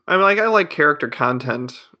 Yeah, I like character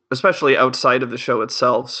content, especially outside of the show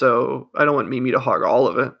itself. So I don't want Mimi to hog all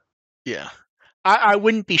of it. Yeah, I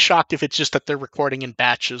wouldn't be shocked if it's just that they're recording in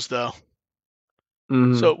batches, though.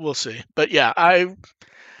 Mhm. So we'll see. But yeah,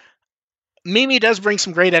 Mimi does bring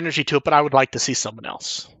some great energy to it, but I would like to see someone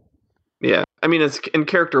else. Yeah, I mean, it's in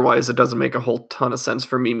character-wise, it doesn't make a whole ton of sense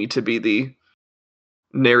for Mimi to be the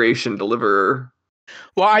narration deliverer.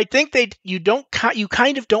 Well, I think you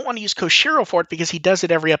kind of don't want to use Koshiro for it because he does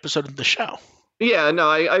it every episode of the show. Yeah, no,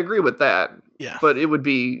 I agree with that. Yeah. But it would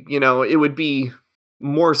be, it would be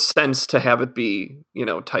more sense to have it be,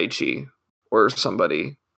 Taichi or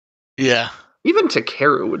somebody. Yeah. Even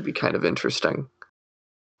Takeru would be kind of interesting.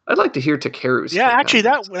 I'd like to hear Takeru's. Yeah, take on actually,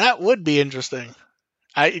 this. that would be interesting.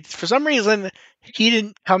 For some reason, he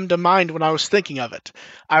didn't come to mind when I was thinking of it.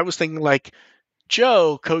 I was thinking like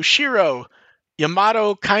Joe, Koshiro,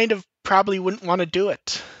 Yamato kind of probably wouldn't want to do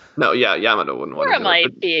it. No, yeah, Yamato wouldn't want Or to it do might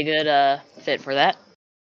it. be a good fit for that.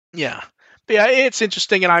 Yeah. But yeah, it's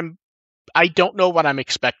interesting, and I don't know what I'm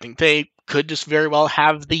expecting. They could just very well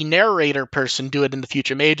have the narrator person do it in the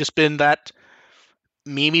future. It may have just been that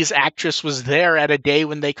Mimi's actress was there at a day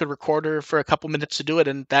when they could record her for a couple minutes to do it,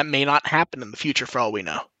 and that may not happen in the future for all we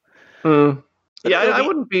know. Mm. But Yeah,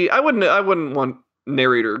 it'll be- I wouldn't want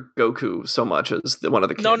narrator Goku so much as one of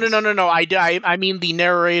the kids. No. I mean the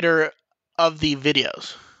narrator of the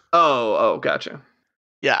videos. Oh, gotcha.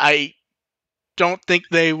 Yeah, I don't think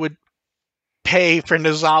they would pay for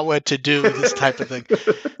Nozawa to do this type of thing.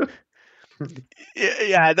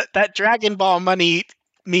 Yeah, that Dragon Ball money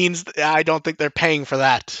means I don't think they're paying for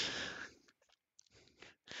that.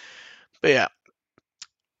 But yeah,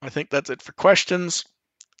 I think that's it for questions.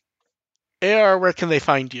 AR, where can they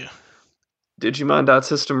find you?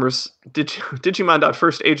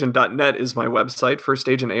 Digimon.firstagent.net is my website. First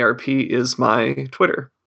Agent ARP is my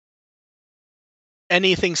Twitter.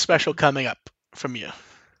 Anything special coming up from you?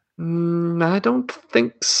 I don't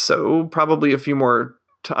think so. Probably a few more.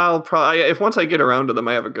 I'll probably if once I get around to them,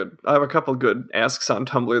 I have a couple good asks on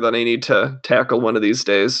Tumblr that I need to tackle one of these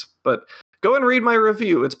days. But go and read my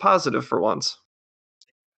review. It's positive for once.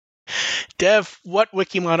 Dev, what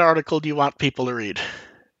Wikimon article do you want people to read?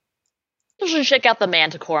 You should check out the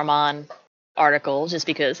Manticoremon article just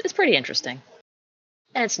because it's pretty interesting.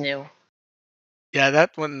 And it's new. Yeah,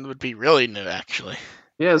 that one would be really new, actually.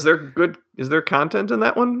 Yeah, is there content in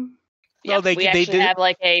that one? No, Yep, we actually have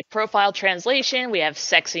like a profile translation. We have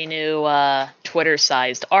sexy new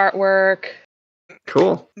Twitter-sized artwork.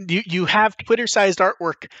 Cool. You have Twitter-sized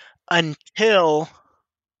artwork until.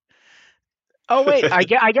 Oh wait, I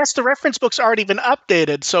guess the reference book's already been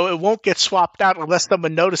updated, so it won't get swapped out unless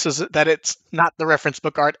someone notices that it's not the reference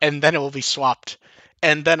book art, and then it will be swapped,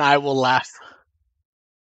 and then I will laugh,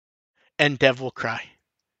 and Dev will cry.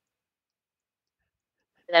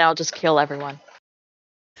 Then I'll just kill everyone.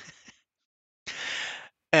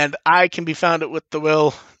 And I can be found at With the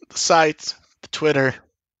Will, the site, the Twitter,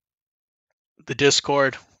 the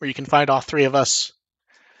Discord, where you can find all three of us.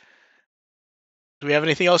 Do we have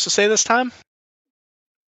anything else to say this time?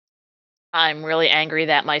 I'm really angry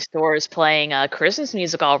that my store is playing Christmas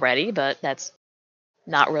music already, but that's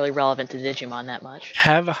not really relevant to Digimon that much.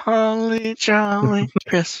 Have a holly jolly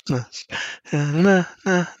Christmas. Na,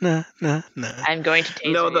 na, na, na, na. I'm going to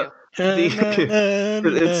taser No, you.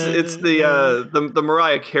 it's the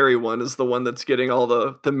Mariah Carey one is the one that's getting all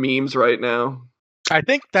the memes right now. I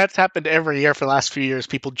think that's happened every year for the last few years.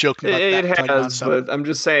 People joking about It that. has, but I'm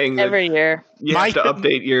just saying that Every year. you have to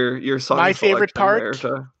update your song. My favorite part.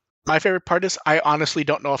 there to- My favorite part is I honestly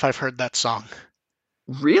don't know if I've heard that song.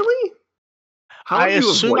 Really? How I have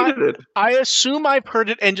you assume avoided it? I assume I've heard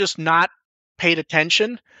it and just not paid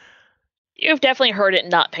attention. You've definitely heard it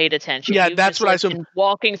and not paid attention. Yeah, You've that's just, what I like, assume. been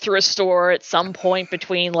walking through a store at some point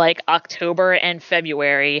between like October and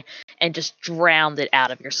February and just drowned it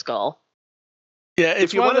out of your skull. Yeah,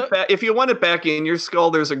 If you want it back in your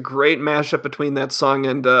skull, there's a great mashup between that song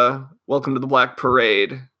and "Welcome to the Black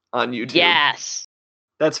Parade" on YouTube. Yes.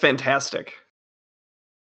 That's fantastic.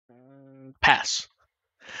 Pass.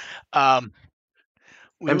 We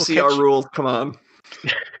will MCR catch- rules, come on.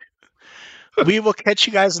 We will catch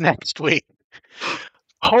you guys next week.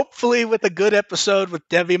 Hopefully with a good episode with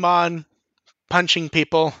Devimon punching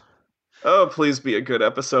people. Oh, please be a good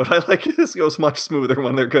episode. I like it. This goes much smoother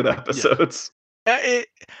when they're good episodes.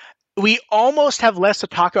 We almost have less to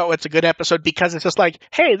talk about when it's a good episode because it's just like,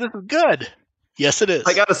 hey, this is good. Yes, it is.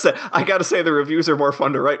 I gotta say the reviews are more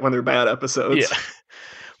fun to write when they're bad episodes. Yeah.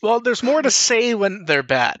 Well, there's more to say when they're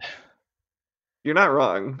bad. You're not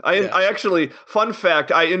wrong. I actually, fun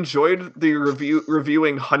fact, I enjoyed the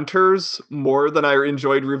reviewing Hunters more than I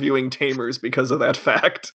enjoyed reviewing Tamers because of that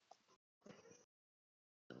fact.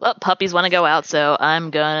 Well, puppies want to go out, so I'm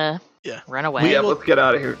gonna run away. Let's get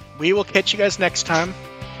out of here. We will catch you guys next time.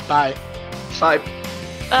 Bye. Bye.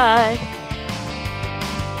 Bye.